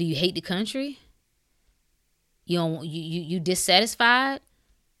 Or do you hate the country? You dissatisfied?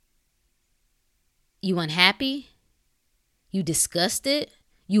 You unhappy? You disgusted?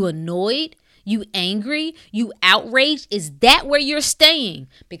 You annoyed? You angry? You outraged? Is that where you're staying?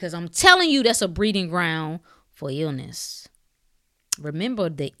 Because I'm telling you, that's a breeding ground for illness. Remember,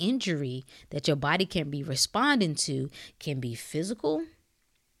 the injury that your body can be responding to can be physical,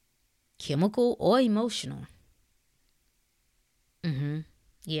 chemical, or emotional.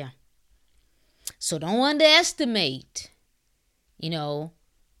 Yeah. So don't underestimate, your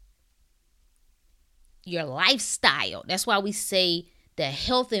lifestyle. That's why we say the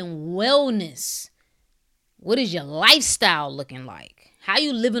health and wellness. What is your lifestyle looking like? How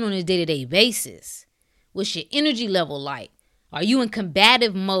you living on a day-to-day basis? What's your energy level like? Are you in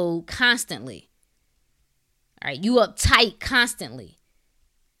combative mode constantly? All right, you uptight constantly.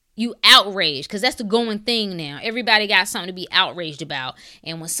 You outraged, because that's the going thing now. Everybody got something to be outraged about.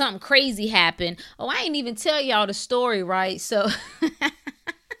 And when something crazy happened, I ain't even tell y'all the story, right? So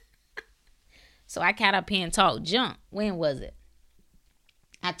I got up here and talked junk. When was it?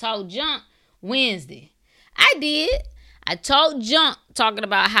 I talked junk Wednesday. I did. I talked junk talking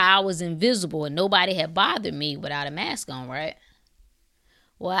about how I was invisible and nobody had bothered me without a mask on, right?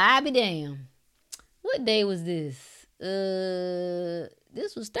 Well, I be damn. What day was this?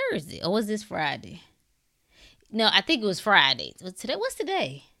 This was Thursday, or was this Friday? No, I think it was Friday. Today, what's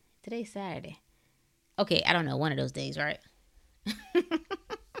today? Today's Saturday. Okay, I don't know. One of those days, right?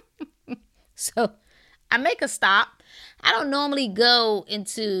 So I make a stop. I don't normally go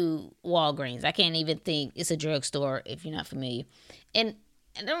into Walgreens. I can't even think. It's a drugstore if you're not familiar. And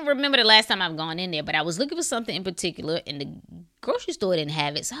I don't remember the last time I've gone in there, but I was looking for something in particular, and the grocery store didn't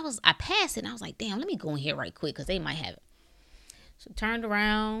have it. So I passed it, and I was like, damn, let me go in here right quick because they might have it. So turned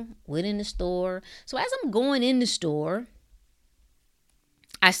around, went in the store. So as I'm going in the store,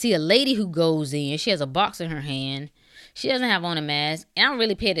 I see a lady who goes in. She has a box in her hand. She doesn't have on a mask. And I don't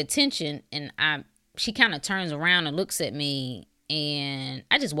really paid attention. And she kind of turns around and looks at me. And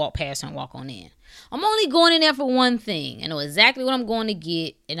I just walk past her and walk on in. I'm only going in there for one thing. I know exactly what I'm going to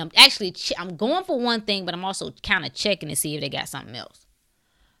get. And I'm going for one thing, but I'm also kind of checking to see if they got something else.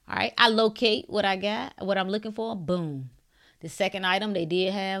 All right. I locate what I got, what I'm looking for. Boom. The second item they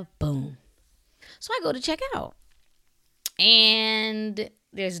did have. Boom. So I go to check out. And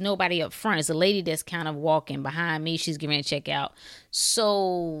there's nobody up front. It's a lady that's kind of walking behind me. She's getting ready to check out.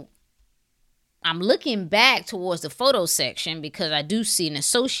 So I'm looking back towards the photo section because I do see an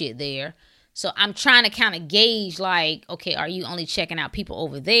associate there. So I'm trying to kind of gauge, like, okay, are you only checking out people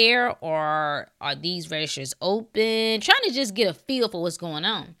over there, or are these registers open? Trying to just get a feel for what's going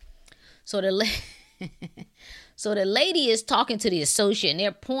on. So the lady is talking to the associate, and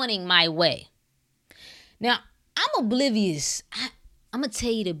they're pointing my way. Now, I'm oblivious. I'm going to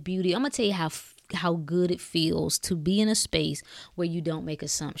tell you the beauty. I'm going to tell you how good it feels to be in a space where you don't make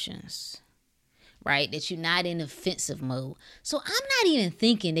assumptions, right? That you're not in offensive mode. So I'm not even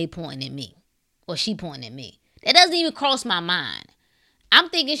thinking they pointing at me or she pointing at me. That doesn't even cross my mind. I'm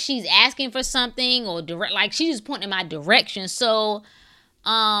thinking she's asking for something or like she's just pointing in my direction. So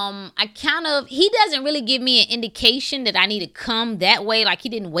he doesn't really give me an indication that I need to come that way. Like he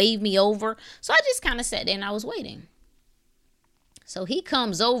didn't wave me over. So I just kind of sat there and I was waiting. So he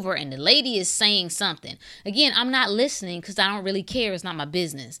comes over and the lady is saying something. Again, I'm not listening because I don't really care. It's not my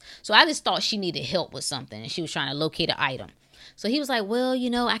business. So I just thought she needed help with something and she was trying to locate an item. So he was like, well,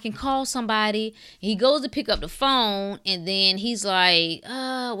 I can call somebody. He goes to pick up the phone and then he's like,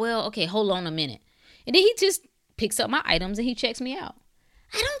 well, okay, hold on a minute. And then he just picks up my items and he checks me out.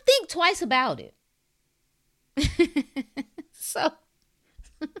 I don't think twice about it. So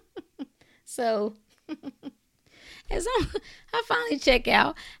as I finally check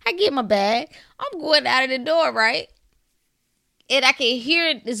out, I get my bag. I'm going out of the door, right? And I can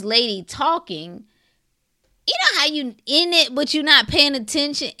hear this lady talking. You know how you in it, but you're not paying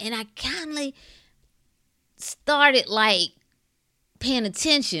attention? And I kindly started like paying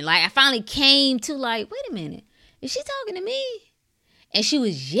attention. Like I finally came to like, wait a minute. Is she talking to me? And she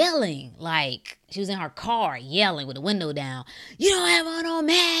was yelling, like she was in her car yelling with the window down. You don't have on no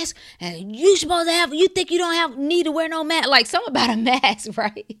mask, and you think you don't need to wear no mask. Like something about a mask,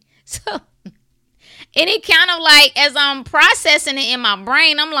 right? So, and it kind of like, as I'm processing it in my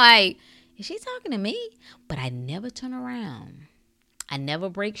brain, I'm like, is she talking to me? But I never turn around. I never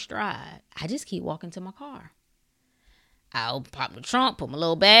break stride. I just keep walking to my car. I'll pop the trunk, put my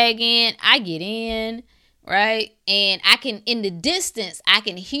little bag in. I get in. Right. And in the distance, I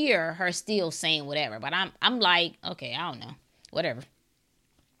can hear her still saying whatever. But I'm like, okay, I don't know. Whatever.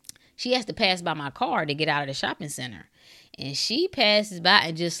 She has to pass by my car to get out of the shopping center. And she passes by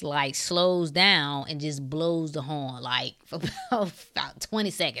and just like slows down and just blows the horn like for about 20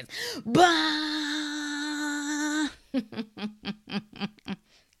 seconds. Bah!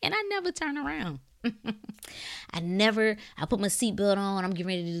 And I never turn around. I put my seatbelt on. I'm getting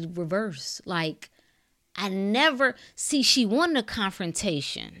ready to reverse. Like, she wanted a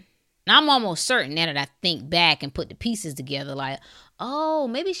confrontation. Now, I'm almost certain now that I think back and put the pieces together, like, oh,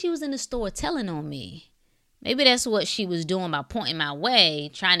 maybe she was in the store telling on me. Maybe that's what she was doing by pointing my way,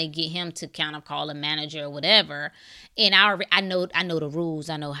 trying to get him to kind of call a manager or whatever. And I know the rules.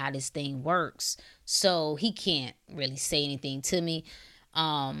 I know how this thing works. So he can't really say anything to me.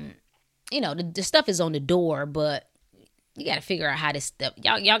 The stuff is on the door, but you got to figure out how this stuff,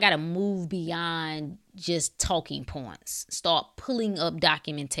 y'all got to move beyond just talking points. Start pulling up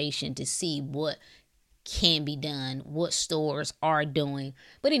documentation to see what can be done, what stores are doing.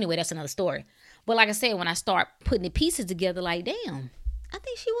 But anyway, that's another story. But like I said, when I start putting the pieces together, like, damn, I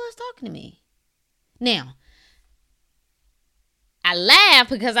think she was talking to me. Now, I laugh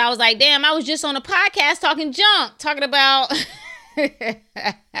because I was like, damn, I was just on a podcast talking about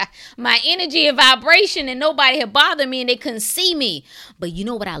my energy and vibration, and nobody had bothered me and they couldn't see me. But you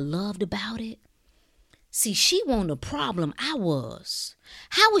know what I loved about it? See, she wasn't a problem. I was.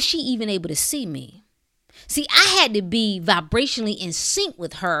 How was she even able to see me? See, I had to be vibrationally in sync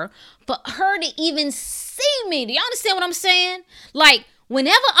with her for her to even see me. Do you understand what I'm saying? Like,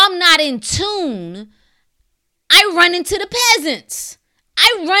 whenever I'm not in tune, I run into the peasants.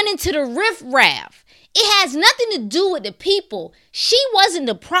 I run into the riffraff. It has nothing to do with the people. She wasn't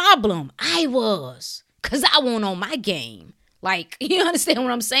the problem. I was. Because I wasn't on my game. Like, you understand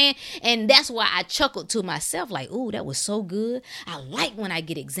what I'm saying? And that's why I chuckled to myself like, ooh, that was so good. I like when I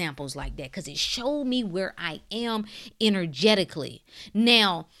get examples like that because it showed me where I am energetically.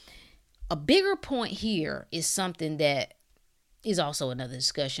 Now, a bigger point here is something that is also another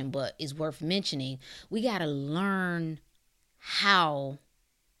discussion, but it's worth mentioning. We got to learn how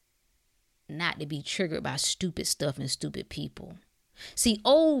not to be triggered by stupid stuff and stupid people. See,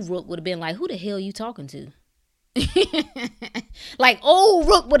 old Rook would have been like, who the hell are you talking to? Like, old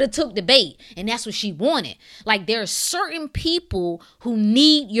Rook would have took the bait, and that's what she wanted. Like, there are certain people who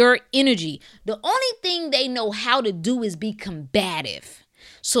need your energy. The only thing they know how to do is be combative.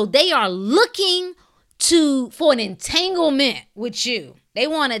 So they are looking for an entanglement with you. They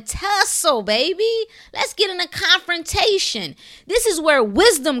want to tussle, baby. Let's get in a confrontation. This is where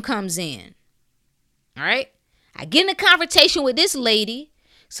wisdom comes in. All right? I get in a confrontation with this lady.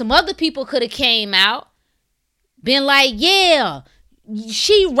 Some other people could have came out, been like, yeah,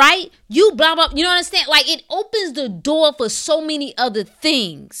 she right, you blah, blah. You know what I'm saying? Like, it opens the door for so many other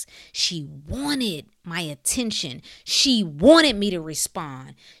things. She wanted my attention. She wanted me to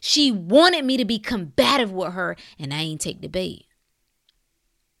respond. She wanted me to be combative with her, and I ain't take the bait.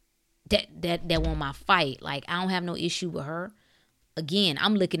 That wasn't my fight. Like, I don't have no issue with her. Again,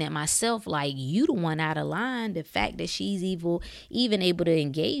 I'm looking at myself like, you the one out of line. The fact that she's even able to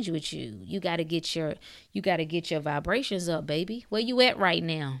engage with you, you gotta get your vibrations up, baby. Where you at right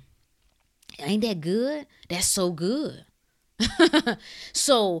now? Ain't that good? That's so good.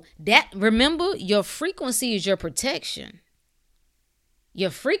 So remember, your frequency is your protection.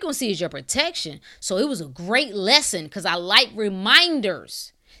 Your frequency is your protection. So it was a great lesson because I like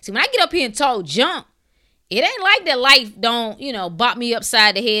reminders. See, when I get up here and talk junk, it ain't like that life don't, bop me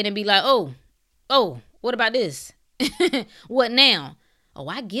upside the head and be like, oh, what about this? What now? Oh,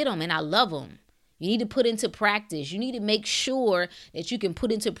 I get them and I love them. You need to put into practice. You need to make sure that you can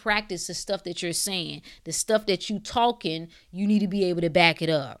put into practice the stuff that you're saying. The stuff that you talking, you need to be able to back it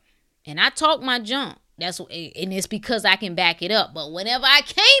up. And I talk my junk. And it's because I can back it up. But whenever I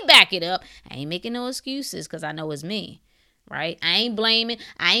can't back it up, I ain't making no excuses because I know it's me. Right? I ain't blaming.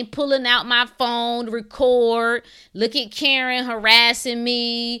 I ain't pulling out my phone to record. Look at Karen harassing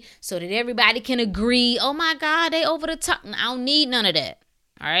me so that everybody can agree. Oh my God, they over the top. I don't need none of that.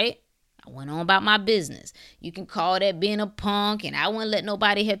 All right? I went on about my business. You can call that being a punk, and I wouldn't let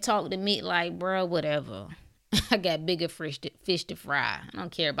nobody here talk to me like, bro, whatever. I got bigger fish to fry. I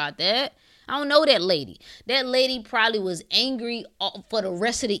don't care about that. I don't know that lady. That lady probably was angry for the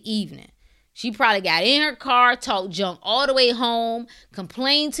rest of the evening. She probably got in her car, talked junk all the way home,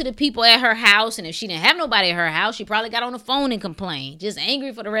 complained to the people at her house. And if she didn't have nobody at her house, she probably got on the phone and complained. Just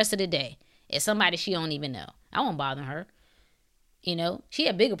angry for the rest of the day. At somebody she don't even know. I won't bother her. She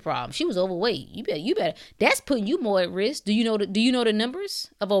had bigger problems. She was overweight. You better. That's putting you more at risk. Do you know the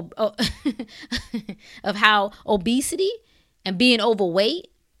numbers of of how obesity and being overweight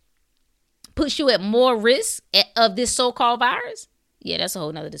puts you at more risk of this so-called virus? Yeah, that's a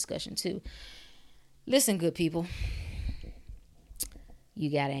whole nother discussion too. Listen, good people.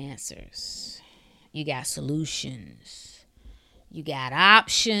 You got answers. You got solutions. You got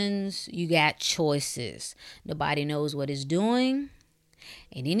options. You got choices. The body knows what it's doing.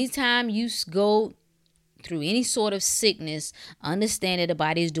 And anytime you go through any sort of sickness, understand that the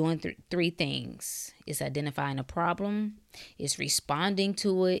body is doing three things. It's identifying a problem, it's responding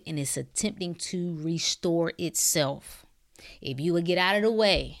to it, and it's attempting to restore itself. If you would get out of the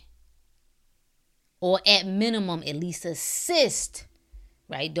way, or at minimum, at least assist,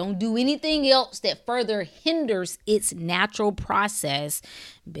 right? Don't do anything else that further hinders its natural process,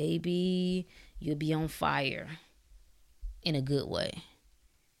 baby, you'll be on fire in a good way.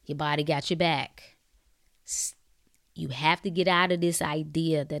 Your body got your back. You have to get out of this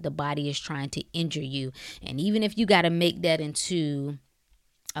idea that the body is trying to injure you. And even if you got to make that into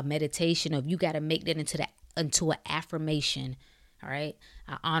a meditation, or if you got to make that into an affirmation, all right?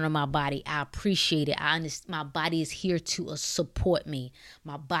 I honor my body. I appreciate it. I understand my body is here to support me.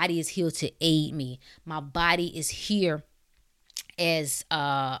 My body is here to aid me. My body is here as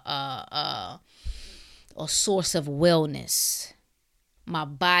a source of wellness. My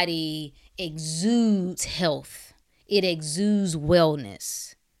body exudes health. It exudes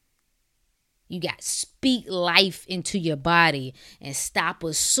wellness. You got to speak life into your body and stop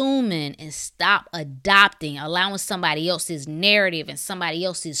assuming and stop adopting, allowing somebody else's narrative and somebody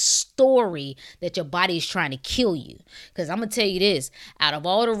else's story that your body is trying to kill you. Because I'm going to tell you this, out of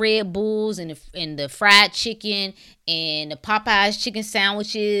all the Red Bulls and the fried chicken and the Popeyes chicken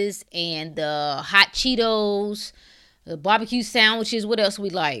sandwiches and the hot Cheetos, the barbecue sandwiches, what else we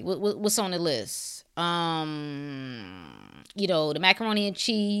like? What's on the list? The macaroni and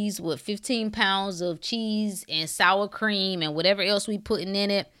cheese with 15 pounds of cheese and sour cream and whatever else we putting in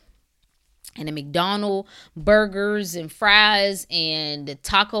it. And the McDonald's burgers and fries and the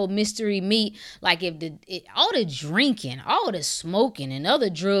taco mystery meat, like if all the drinking, all the smoking and other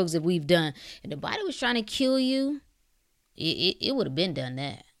drugs that we've done, if the body was trying to kill you, it would have been done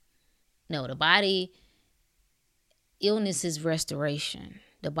that. No, the body, illness is restoration.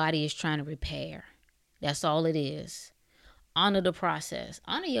 The body is trying to repair. That's all it is. Honor the process.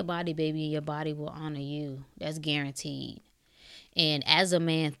 Honor your body, baby, and your body will honor you. That's guaranteed. And as a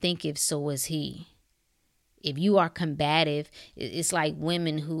man thinketh, so is he. If you are combative, it's like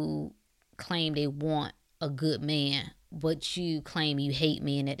women who claim they want a good man, but you claim you hate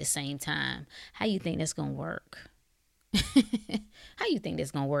men at the same time. How you think that's going to work? How you think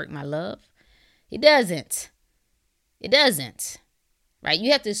that's going to work, my love? It doesn't. It doesn't. Right?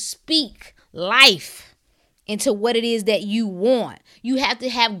 You have to speak life into what it is that you want. You have to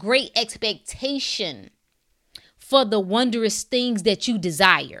have great expectation for the wondrous things that you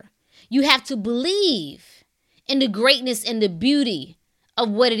desire. You have to believe in the greatness and the beauty of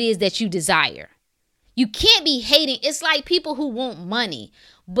what it is that you desire. You can't be hating. It's like people who want money,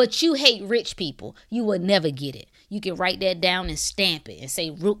 but you hate rich people. You will never get it. You can write that down and stamp it and say,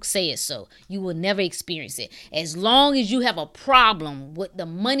 Rook said so. You will never experience it. As long as you have a problem with the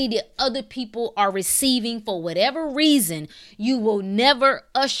money that other people are receiving for whatever reason, you will never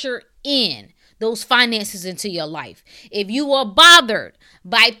usher in those finances into your life. If you are bothered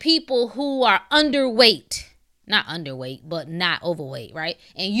by people who are underweight, not underweight, but not overweight, right?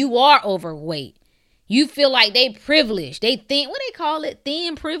 And you are overweight. You feel like they privileged. They think, what they call it?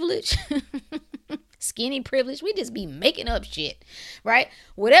 Thin privilege? Skinny privilege? We just be making up shit, right?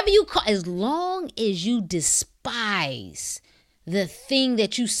 Whatever you call, as long as you despise the thing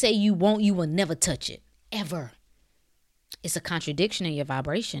that you say you want, you will never touch it, ever. It's a contradiction in your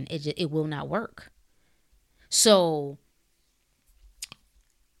vibration. It will not work. So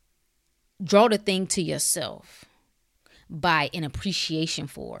draw the thing to yourself by an appreciation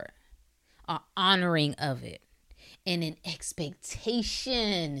for it, an honoring of it, and an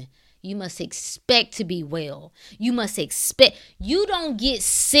expectation. You must expect to be well. You must expect. You don't get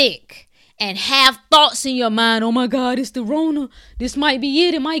sick and have thoughts in your mind, oh my God, it's the Rona. This might be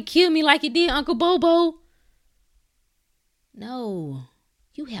it. It might kill me like it did Uncle Bobo. No,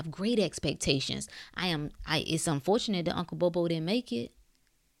 you have great expectations. It's unfortunate that Uncle Bobo didn't make it,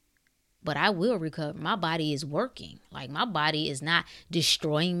 but I will recover. My body is working. Like, my body is not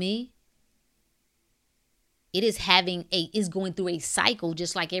destroying me. It is going through a cycle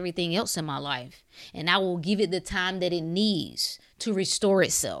just like everything else in my life. And I will give it the time that it needs to restore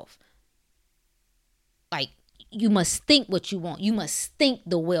itself. Like, you must think what you want. You must think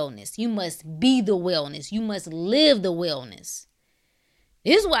the wellness. You must be the wellness. You must live the wellness.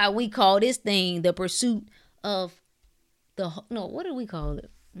 This is why we call this thing the pursuit of what do we call it?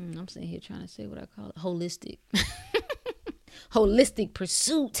 I'm sitting here trying to say what I call it. Holistic. Holistic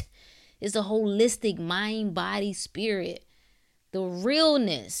pursuit. It's a holistic mind, body, spirit. The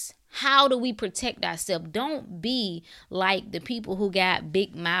realness. How do we protect ourselves? Don't be like the people who got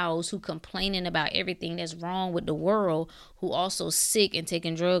big mouths, who complaining about everything that's wrong with the world, who also sick and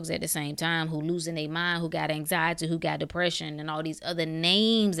taking drugs at the same time, who losing their mind, who got anxiety, who got depression, and all these other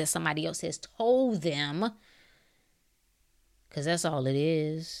names that somebody else has told them. Because that's all it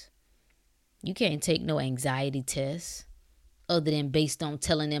is. You can't take no anxiety test other than based on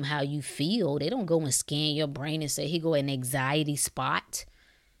telling them how you feel. They don't go and scan your brain and say, here go an anxiety spot.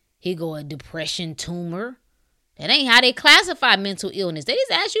 Here go a depression tumor. That ain't how they classify mental illness. They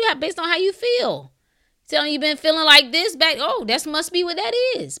just ask you based on how you feel. Telling you been feeling like this back. Oh, that must be what that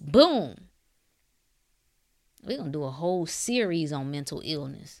is. Boom. We're going to do a whole series on mental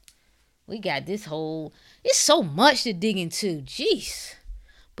illness. We got it's so much to dig into. Jeez.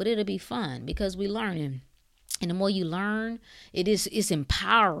 But it'll be fun because we're learning. And the more you learn, it's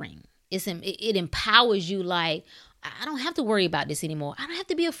empowering. It empowers you like, I don't have to worry about this anymore. I don't have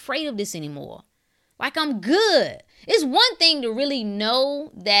to be afraid of this anymore. Like, I'm good. It's one thing to really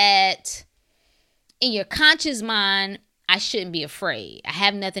know that in your conscious mind, I shouldn't be afraid. I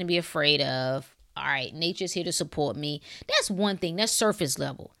have nothing to be afraid of. All right, nature's here to support me. That's one thing. That's surface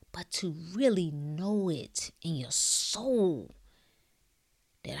level. But to really know it in your soul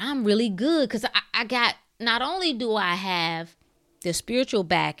that I'm really good, because I got, not only do I have the spiritual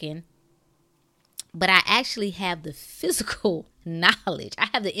backing, but I actually have the physical knowledge. I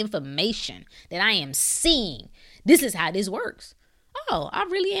have the information that I am seeing. This is how this works. Oh, I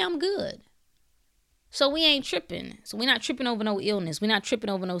really am good. So we ain't tripping. So we're not tripping over no illness. We're not tripping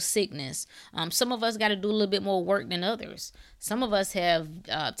over no sickness. Some of us got to do a little bit more work than others. Some of us have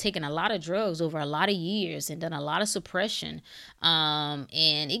taken a lot of drugs over a lot of years and done a lot of suppression.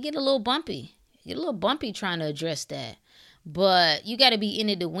 And it get a little bumpy. Get a little bumpy trying to address that. But you got to be in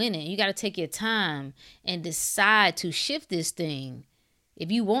it to win it. You got to take your time and decide to shift this thing.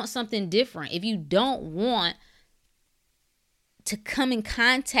 If you want something different, if you don't want to come in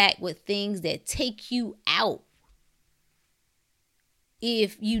contact with things that take you out,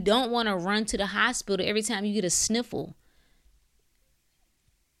 if you don't want to run to the hospital every time you get a sniffle,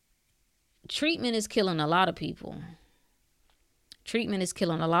 treatment is killing a lot of people. Treatment is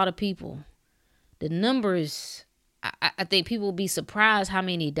killing a lot of people. The numbers, I think people will be surprised how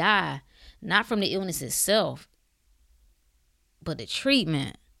many die, not from the illness itself, but the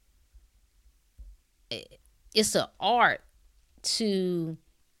treatment. It's an art to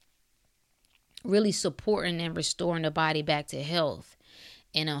really supporting and restoring the body back to health.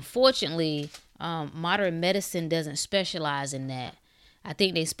 And unfortunately, modern medicine doesn't specialize in that. I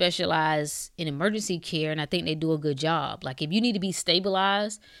think they specialize in emergency care, and I think they do a good job. Like, if you need to be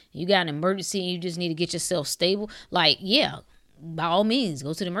stabilized, you got an emergency and you just need to get yourself stable, like, yeah, by all means,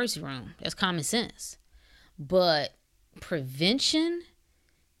 go to the emergency room. That's common sense. But prevention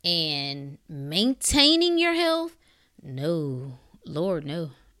and maintaining your health, no. Lord,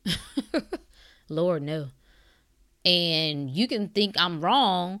 no. Lord, no. And you can think I'm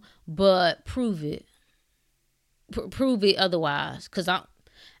wrong, but prove it. Prove it otherwise. Because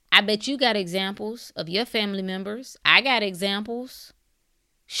I bet you got examples of your family members. I got examples.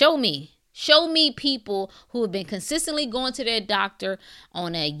 Show me. Show me people who have been consistently going to their doctor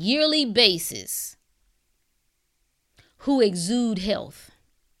on a yearly basis who exude health.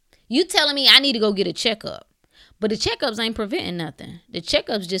 You telling me I need to go get a checkup. But the checkups ain't preventing nothing. The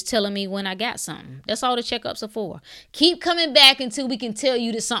checkups just telling me when I got something. That's all the checkups are for. Keep coming back until we can tell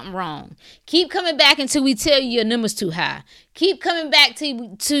you there's something wrong. Keep coming back until we tell you your number's too high. Keep coming back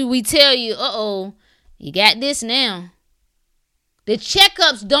till we tell you, uh-oh, you got this now. The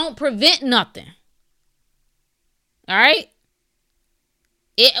checkups don't prevent nothing. All right?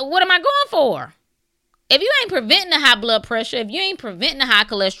 What am I going for? If you ain't preventing the high blood pressure, if you ain't preventing the high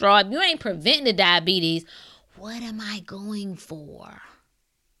cholesterol, if you ain't preventing the diabetes, what am I going for?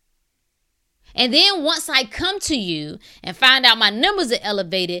 And then once I come to you and find out my numbers are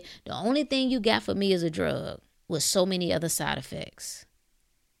elevated, the only thing you got for me is a drug with so many other side effects.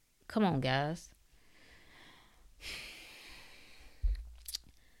 Come on, guys.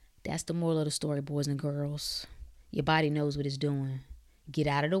 That's the moral of the story, boys and girls. Your body knows what it's doing. Get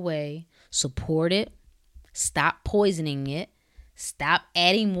out of the way. Support it. Stop poisoning it. Stop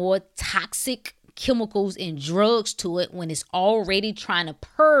adding more toxic chemicals and drugs to it when it's already trying to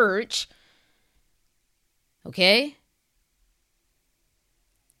purge. Okay?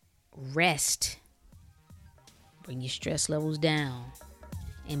 Rest. Bring your stress levels down.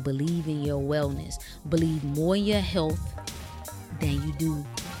 And believe in your wellness. Believe more in your health than you do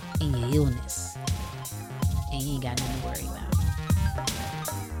in your illness. And you ain't got nothing to worry about.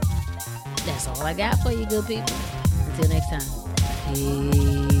 That's all I got for you, good people. Until next time.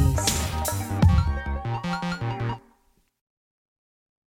 Peace.